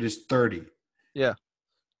 300 is 30. Yeah.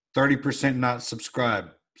 30% not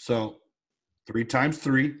subscribed. So 3 times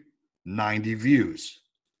 3, 90 views.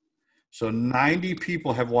 So 90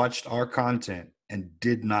 people have watched our content and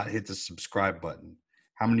did not hit the subscribe button.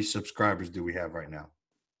 How many subscribers do we have right now?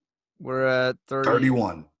 We're at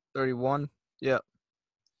 31. 31. Yeah.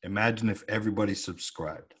 Imagine if everybody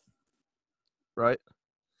subscribed. Right.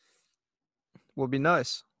 Would be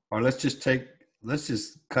nice. Or let's just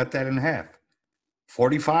cut that in half.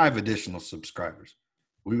 45 additional subscribers.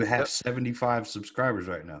 We would have 75 subscribers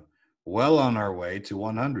right now. Well on our way to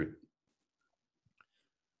 100.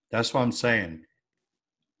 That's what I'm saying.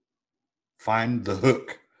 Find the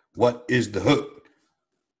hook. What is the hook?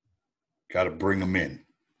 Got to bring them in.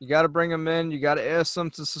 You got to bring them in. You got to ask them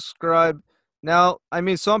to subscribe. Now, I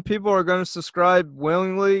mean, some people are going to subscribe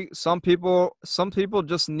willingly. Some people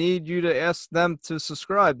just need you to ask them to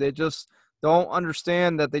subscribe. They just don't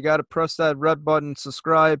understand that they got to press that red button,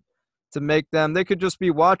 subscribe, to make them. They could just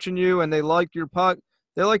be watching you and they like your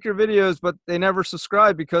videos, but they never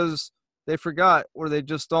subscribe because they forgot, or they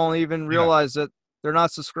just don't even realize that they're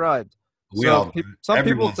not subscribed. Some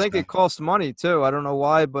people think it costs money too. I don't know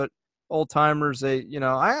why, but old timers, I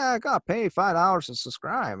got to pay $5 to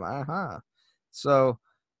subscribe. So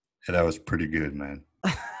that was pretty good, man.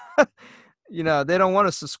 They don't want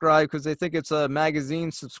to subscribe because they think it's a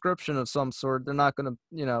magazine subscription of some sort. They're not going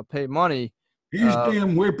to, pay money. These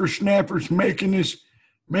damn whippersnappers making this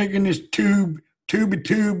tube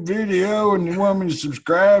video, and the woman to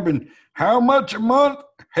subscribe, and how much a month?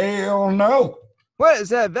 Hell no. What is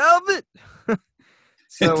that, velvet?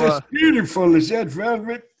 It's beautiful. Is that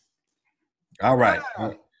velvet? All right.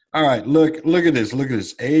 All right. Look at this. Look at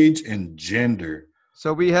this. Age and gender.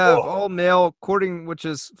 So we have all male, which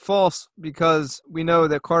is false because we know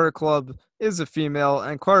that Carter Club is a female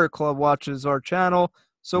and Carter Club watches our channel.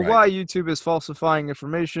 So why YouTube is falsifying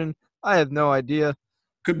information, I have no idea.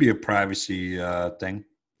 Could be a privacy thing.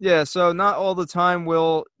 Yeah, so not all the time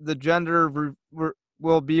will the gender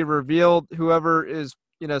will be revealed. Whoever is,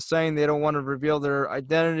 saying they don't want to reveal their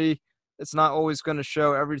identity, it's not always going to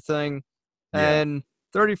show everything. Yeah. And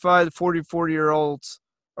 35 to 40-year-olds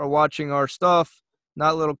are watching our stuff,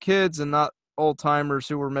 not little kids and not old timers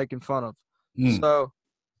who we're making fun of. So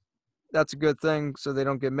that's a good thing, so they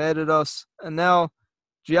don't get mad at us. And now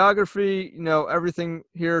geography, everything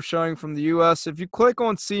here showing from the U.S. If you click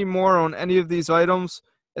on see more on any of these items,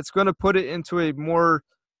 it's going to put it into a more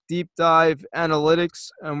deep dive analytics,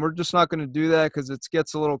 and we're just not going to do that because it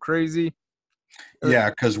gets a little crazy. Yeah,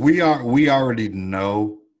 because we already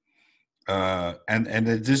know, and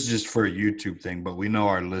this is just for a YouTube thing, but we know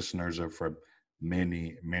our listeners are from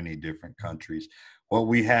many, many different countries. Well,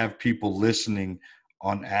 we have people listening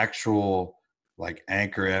on actual like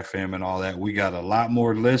Anchor FM and all that. We got a lot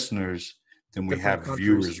more listeners than we have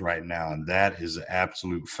viewers right now, and that is an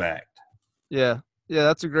absolute fact. Yeah,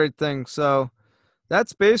 that's a great thing. So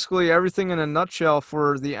that's basically everything in a nutshell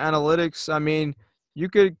for the analytics. I mean, you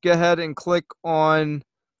could go ahead and click on,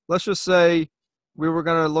 let's just say we were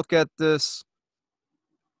going to look at this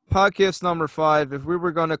podcast number 5. If we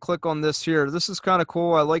were going to click on this here, this is kind of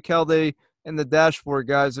cool. I like how they, in the dashboard,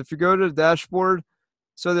 guys, if you go to the dashboard,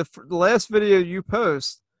 so the last video you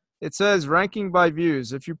post, it says ranking by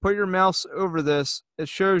views. If you put your mouse over this, it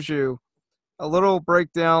shows you a little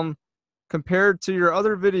breakdown compared to your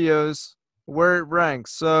other videos where it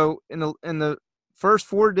ranks. So in the first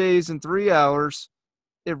 4 days and 3 hours,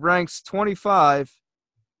 it ranks 25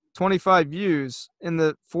 views in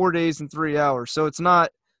the 4 days and 3 hours. So it's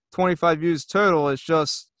not 25 views total. It's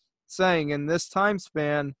just saying in this time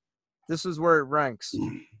span, this is where it ranks.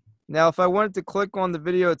 Now, if I wanted to click on the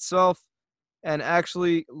video itself and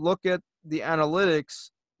actually look at the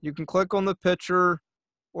analytics, you can click on the picture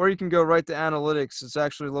or you can go right to analytics. It's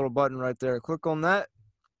actually a little button right there. Click on that.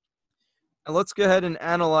 And let's go ahead and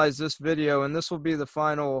analyze this video. And this will be the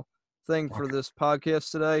final thing for this podcast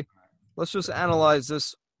today. Let's just analyze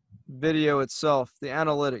this video itself, the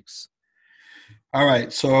analytics. All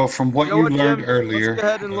right. So from what you learned earlier, let's go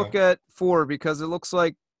ahead and look at 4 because it looks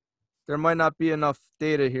like there might not be enough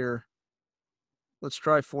data here. Let's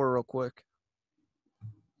try 4 real quick.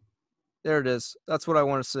 There it is. That's what I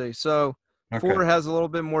want to see. So 4 has a little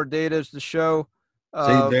bit more data to show.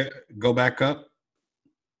 See there, go back up.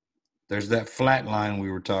 There's that flat line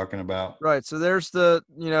we were talking about. Right. So there's the,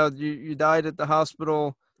 you died at the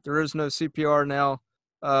hospital. There is no CPR now.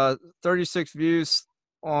 36 views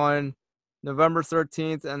on November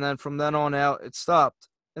 13th. And then from then on out, it stopped.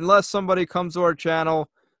 Unless somebody comes to our channel,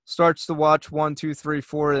 starts to watch 1, 2, 3,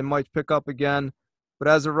 4, it might pick up again. But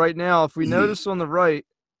as of right now, if we notice on the right,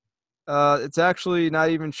 it's actually not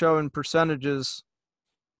even showing percentages.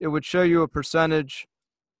 It would show you a percentage.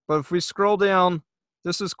 But if we scroll down,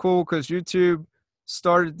 this is cool because YouTube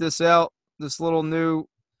started this out, this little new,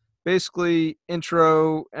 basically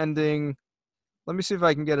intro ending. Let me see if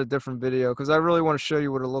I can get a different video because I really want to show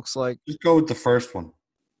you what it looks like. Just go with the first one.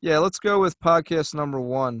 Yeah, let's go with podcast number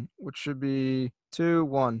 1, which should be 2,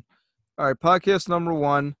 1. All right, podcast number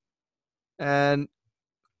 1. And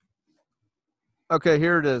okay,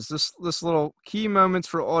 here it is. This little key moments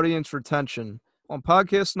for audience retention. On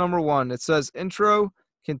podcast number 1, it says intro,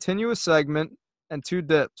 continuous segment, and 2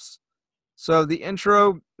 dips. So the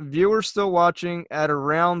intro, viewers still watching at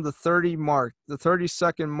around the 30 mark, the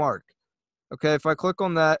 30-second mark. Okay, if I click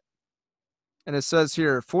on that, and it says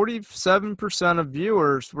here, 47% of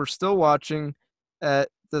viewers were still watching at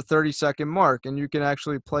the 30-second mark, and you can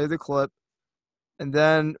actually play the clip. And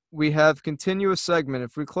then we have continuous segment.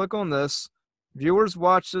 If we click on this, viewers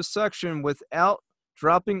watch this section without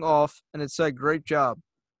dropping off, and it said, great job.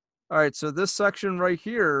 All right, so this section right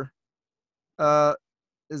here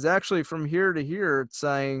is actually from here to here. It's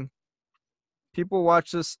saying people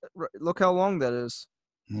watch this. Look how long that is.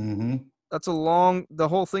 Mm-hmm. That's a long, the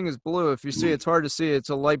whole thing is blue. If you see, it's hard to see. It's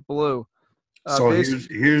a light blue. So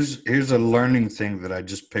here's a learning thing that I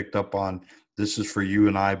just picked up on. This is for you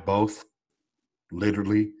and I both,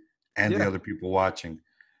 literally, and the other people watching.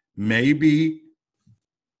 Maybe,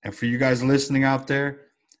 and for you guys listening out there,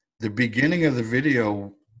 the beginning of the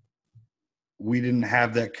video, we didn't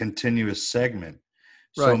have that continuous segment.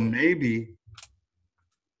 Right. So maybe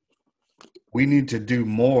we need to do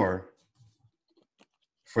more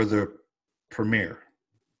for the premiere.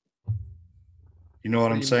 You know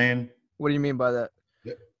what I'm saying? What do you mean by that?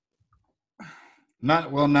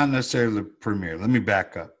 Not necessarily the premiere. Let me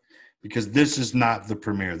back up, because this is not the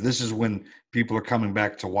premiere. This is when people are coming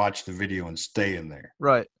back to watch the video and stay in there.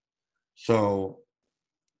 Right. So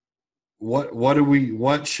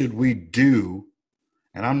what should we do?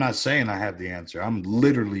 And I'm not saying I have the answer. I'm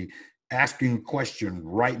literally asking a question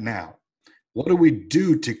right now. What do we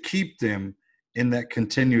do to keep them in that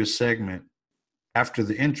continuous segment after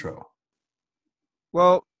the intro?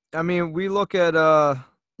 Well, I mean, we look at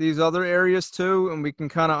these other areas too, and we can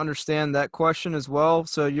kind of understand that question as well.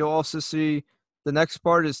 So you'll also see the next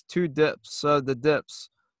part is 2 dips. So the dips,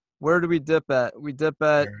 where do we dip at? We dip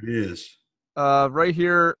at, there it is, right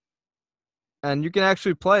here, and you can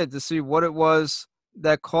actually play it to see what it was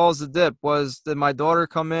that caused the dip. Did my daughter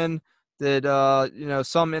come in? Did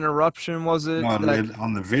some interruption? Was it? No,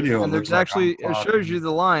 on the video? And there's actually, it shows you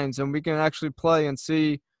the lines, and we can actually play and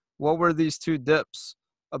see what were these 2 dips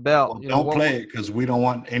about. Well, don't play it because we don't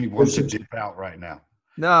want anyone to dip out right now.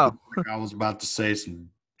 No, I was about to say some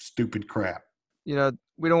stupid crap. We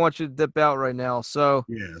don't want you to dip out right now. So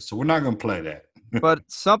yeah, so we're not going to play that. But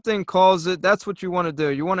something calls it. That's what you want to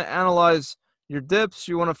do. You want to analyze your dips.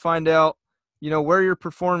 You want to find out, where you're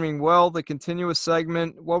performing well, the continuous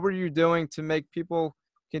segment. What were you doing to make people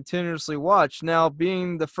continuously watch? Now,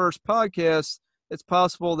 being the first podcast, it's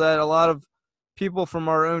possible that a lot of people from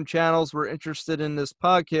our own channels were interested in this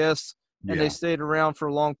podcast and they stayed around for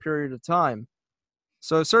a long period of time.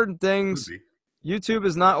 So certain things, YouTube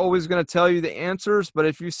is not always going to tell you the answers, but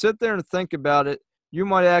if you sit there and think about it, you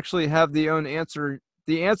might actually have the answer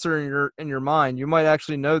in your mind. You might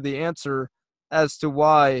actually know the answer as to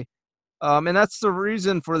why. And that's the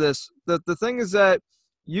reason for this. The thing is that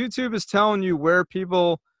YouTube is telling you where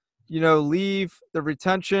people, leave, the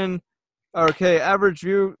retention. Okay, average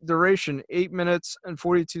view duration, 8 minutes and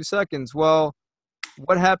 42 seconds. Well,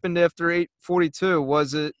 what happened after 8:42?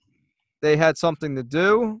 Was it they had something to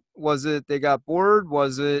do? Was it they got bored?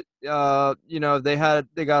 Was it, they got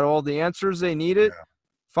all the answers they needed? Yeah.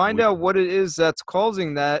 Find out what it is that's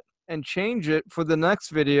causing that and change it for the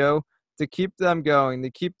next video to keep them going, to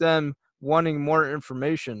keep them wanting more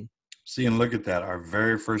information. See, and look at that. Our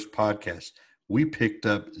very first podcast, we picked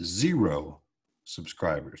up 0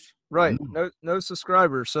 subscribers. Right. No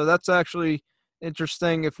subscribers. So that's actually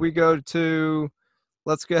interesting. If we go to,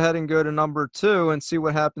 let's go ahead and go to number 2 and see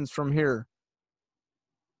what happens from here.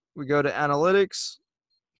 We go to analytics,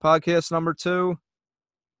 podcast number 2.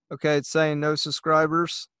 Okay, it's saying no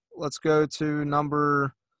subscribers. Let's go to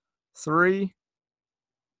number 3.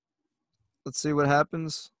 Let's see what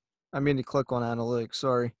happens. I mean to click on analytics,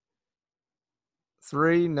 sorry.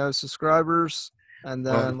 3, no subscribers. And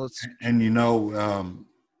then And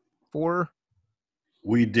 4.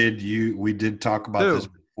 We did talk about 2. This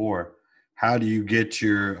before. How do you get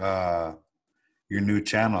your new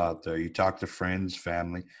channel out there? You talk to friends,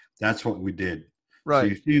 family. That's what we did. Right. So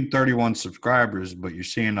you're seeing 31 subscribers, but you're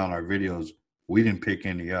seeing on our videos we didn't pick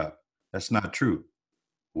any up. That's not true.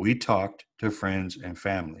 We talked to friends and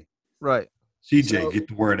family. Right. CJ, So get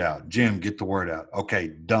the word out. Jim, get the word out.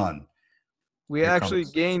 Okay, done. we Here actually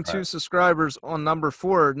comes gained 2 subscribe. subscribers on number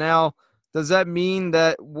 4. Now, does that mean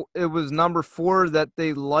that it was number 4 that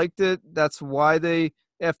they liked it? That's why they,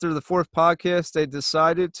 after the 4th podcast, they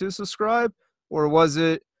decided to subscribe? Or was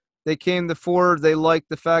it they came to 4, they liked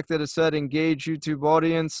the fact that it said engage YouTube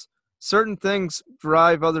audience? Certain things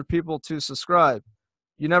drive other people to subscribe.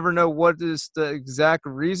 You never know what is the exact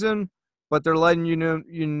reason, but they're letting you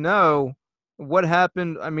know what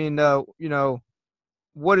happened. I mean,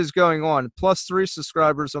 what is going on. Plus 3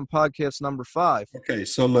 subscribers on podcast number 5. Okay,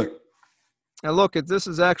 so look, And look, this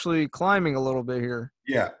is actually climbing a little bit here.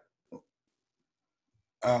 yeah.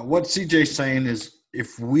 What CJ's saying is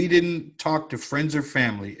if we didn't talk to friends or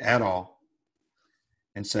family at all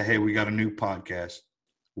and say, hey, we got a new podcast,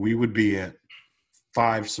 we would be at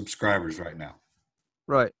 5 subscribers right now.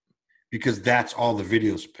 Right. Because that's all the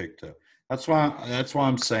videos picked up. That's why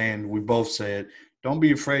I'm saying, we both said, don't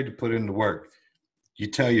be afraid to put in the work. You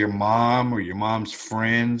tell your mom or your mom's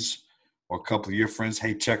friends or a couple of your friends,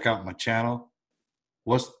 hey, check out my channel.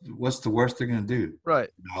 What's the worst they're going to do? Right.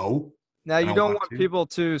 No. Now, you don't want people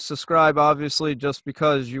to subscribe, obviously, just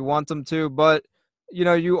because you want them to, but,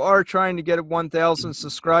 you are trying to get 1,000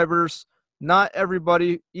 subscribers. Not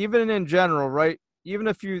everybody, even in general, right? Even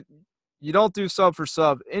if you don't do sub for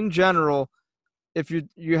sub, in general, if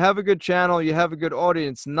you have a good channel, you have a good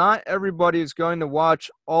audience, not everybody is going to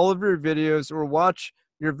watch all of your videos or watch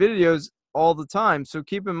your videos all the time. So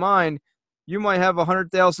keep in mind, you might have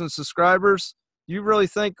 100,000 subscribers. You really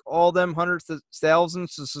think all them 100,000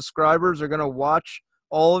 subscribers are going to watch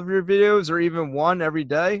all of your videos or even one every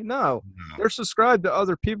day? No, they're subscribed to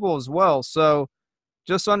other people as well. So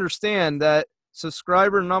just understand that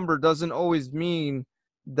subscriber number doesn't always mean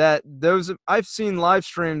that I've seen live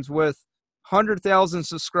streams with 100,000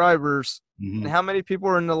 subscribers. Mm-hmm. And how many people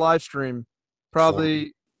are in the live stream?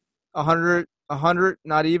 Probably 100,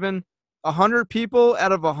 not even 100 people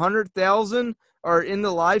out of 100,000 are in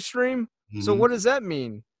the live stream. Mm-hmm. So what does that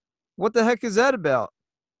mean? What the heck is that about?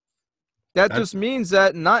 That just means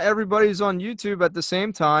that not everybody's on YouTube at the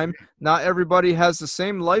same time. Not everybody has the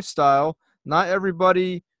same lifestyle. Not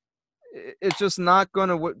everybody, it's just not going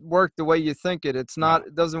to work the way you think it. It's not,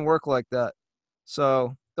 it doesn't work like that.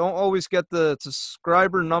 So don't always get the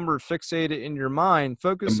subscriber number fixated in your mind.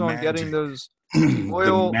 Focus on getting those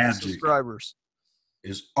loyal subscribers.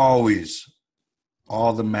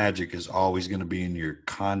 All the magic is always going to be in your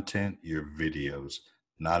content, your videos,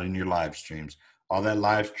 not in your live streams. All that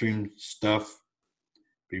live stream stuff,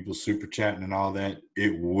 people super chatting and all that,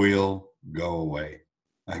 it will go away.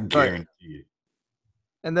 I guarantee it.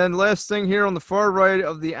 And then last thing here on the far right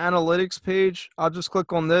of the analytics page, I'll just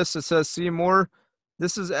click on this. It says see more.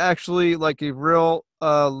 This is actually like a real,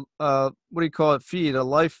 what do you call it, feed, a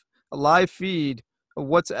live feed of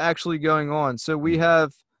what's actually going on. So we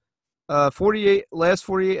have last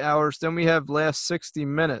 48 hours, then we have last 60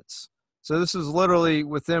 minutes. So this is literally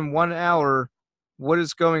within 1 hour what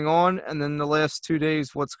is going on, and then the last 2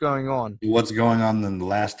 days what's going on. What's going on in the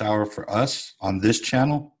last hour for us on this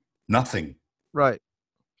channel? Nothing. Right.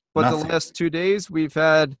 But the last 2 days we've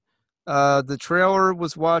had the trailer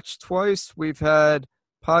was watched twice. We've had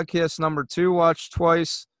podcast number 2 watched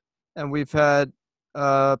twice, and we've had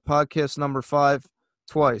podcast number 5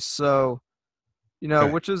 twice. So,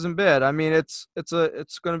 which isn't bad. I mean, it's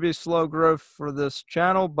going to be slow growth for this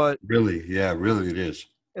channel, but really it is.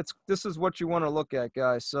 This is what you want to look at,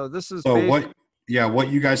 guys. So this is what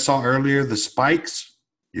you guys saw earlier, the spikes.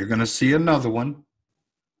 You're going to see another one,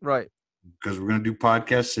 right? Because we're going to do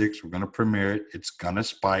podcast 6. We're going to premiere it. It's going to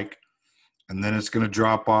spike, and then it's going to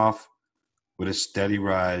drop off with a steady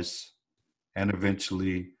rise and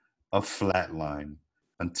eventually a flat line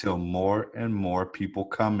until more and more people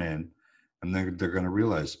come in, and they're going to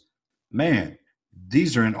realize, man,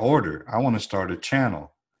 these are in order. I want to start a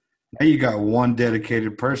channel. Now you got one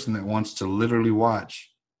dedicated person that wants to literally watch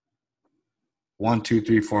 1, 2,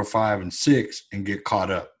 3, 4, 5, and 6 and get caught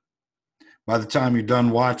up. By the time you're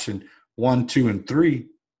done watching 1, 2, and 3,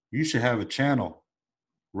 you should have a channel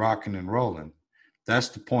rocking and rolling. That's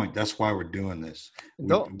the point. That's why we're doing this.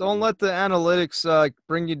 Don't let the analytics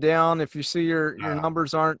bring you down. If you see your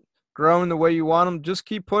numbers aren't growing the way you want them, just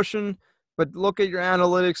keep pushing. But look at your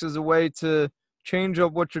analytics as a way to change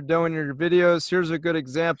up what you're doing in your videos. Here's a good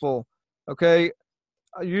example. Okay.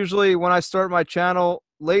 Usually when I start my channel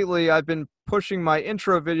lately, I've been pushing my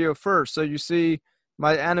intro video first. So you see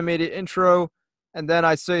my animated intro, and then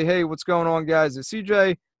I say, hey, what's going on, guys? It's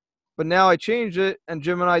CJ. But now I change it and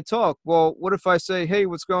Jim and I talk. Well, what if I say, hey,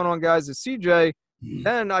 what's going on, guys? It's CJ.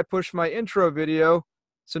 Then I push my intro video.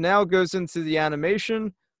 So now it goes into the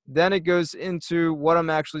animation. Then it goes into what I'm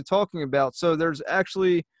actually talking about. So there's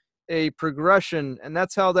actually a progression, and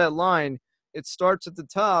that's how that line, it starts at the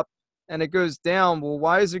top and it goes down. Well,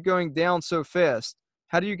 why is it going down so fast?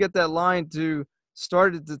 How do you get that line to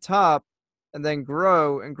start at the top and then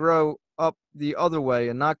grow and grow up the other way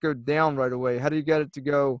and not go down right away? How do you get it to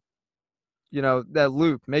go, that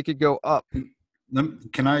loop, make it go up?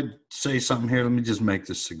 Can I say something here? Let me just make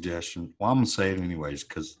this suggestion. Well, I'm going to say it anyways,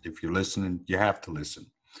 because if you're listening, you have to listen.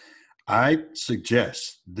 I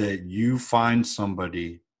suggest that you find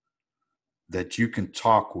somebody that you can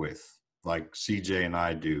talk with, like CJ and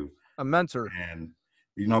I do. A mentor. And,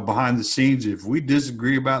 behind the scenes, if we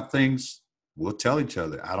disagree about things, we'll tell each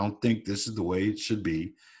other, I don't think this is the way it should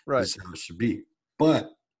be. Right. This is how it should be.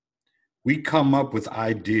 But we come up with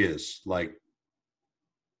ideas like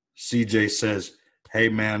CJ says, hey,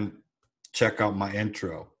 man, check out my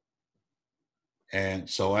intro. And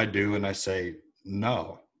so I do, and I say,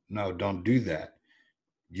 no, don't do that.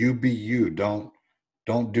 You be you. Don't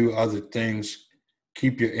do other things.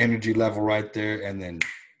 Keep your energy level right there, and then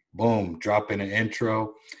boom, drop in an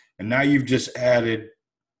intro. And now you've just added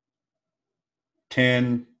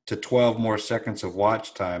 10 to 12 more seconds of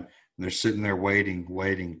watch time. And they're sitting there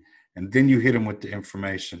waiting. And then you hit them with the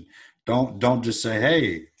information. Don't just say,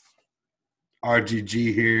 hey,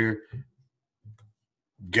 RGG here.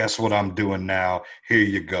 Guess what I'm doing now? Here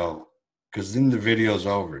you go. Because then the video's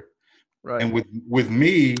over. Right. And with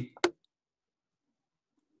me,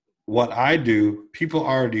 what I do, people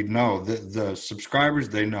already know. The subscribers,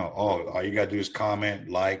 they know. Oh, all you got to do is comment,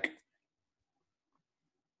 like,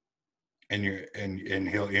 and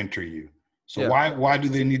he'll enter you. So why do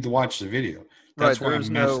they need to watch the video? That's why I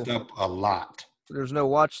messed up a lot. There's no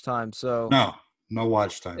watch time, so no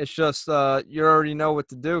watch time. It's just you already know what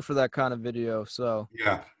to do for that kind of video. So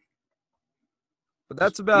yeah. But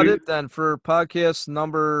that's about it then for podcast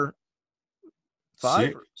number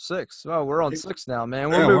 5 or 6. Oh, we're on 6 now, man.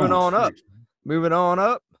 We're moving on up. Moving on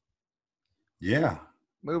up. Yeah.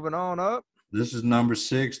 Moving on up. This is number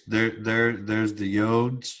 6. There's the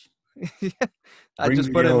Yodes. I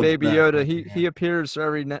just put in Baby Yoda. He appears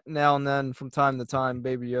every now and then from time to time,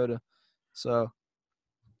 Baby Yoda. So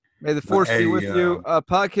may the force be with you.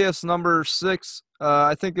 Podcast number 6.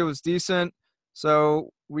 I think it was decent.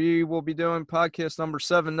 So we will be doing podcast number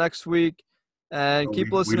 7 next week. And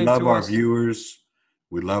keep listening to us. We love our viewers.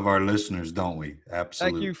 We love our listeners, don't we?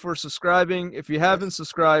 Absolutely. Thank you for subscribing. If you haven't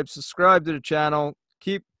subscribed, subscribe to the channel.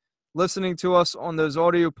 Keep listening to us on those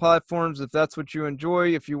audio platforms if that's what you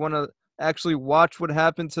enjoy. If you want to actually watch what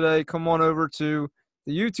happened today, come on over to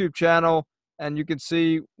the YouTube channel and you can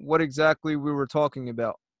see what exactly we were talking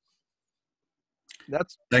about.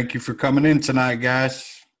 Thank you for coming in tonight,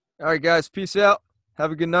 guys. All right, guys. Peace out.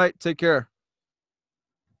 Have a good night. Take care.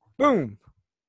 Boom.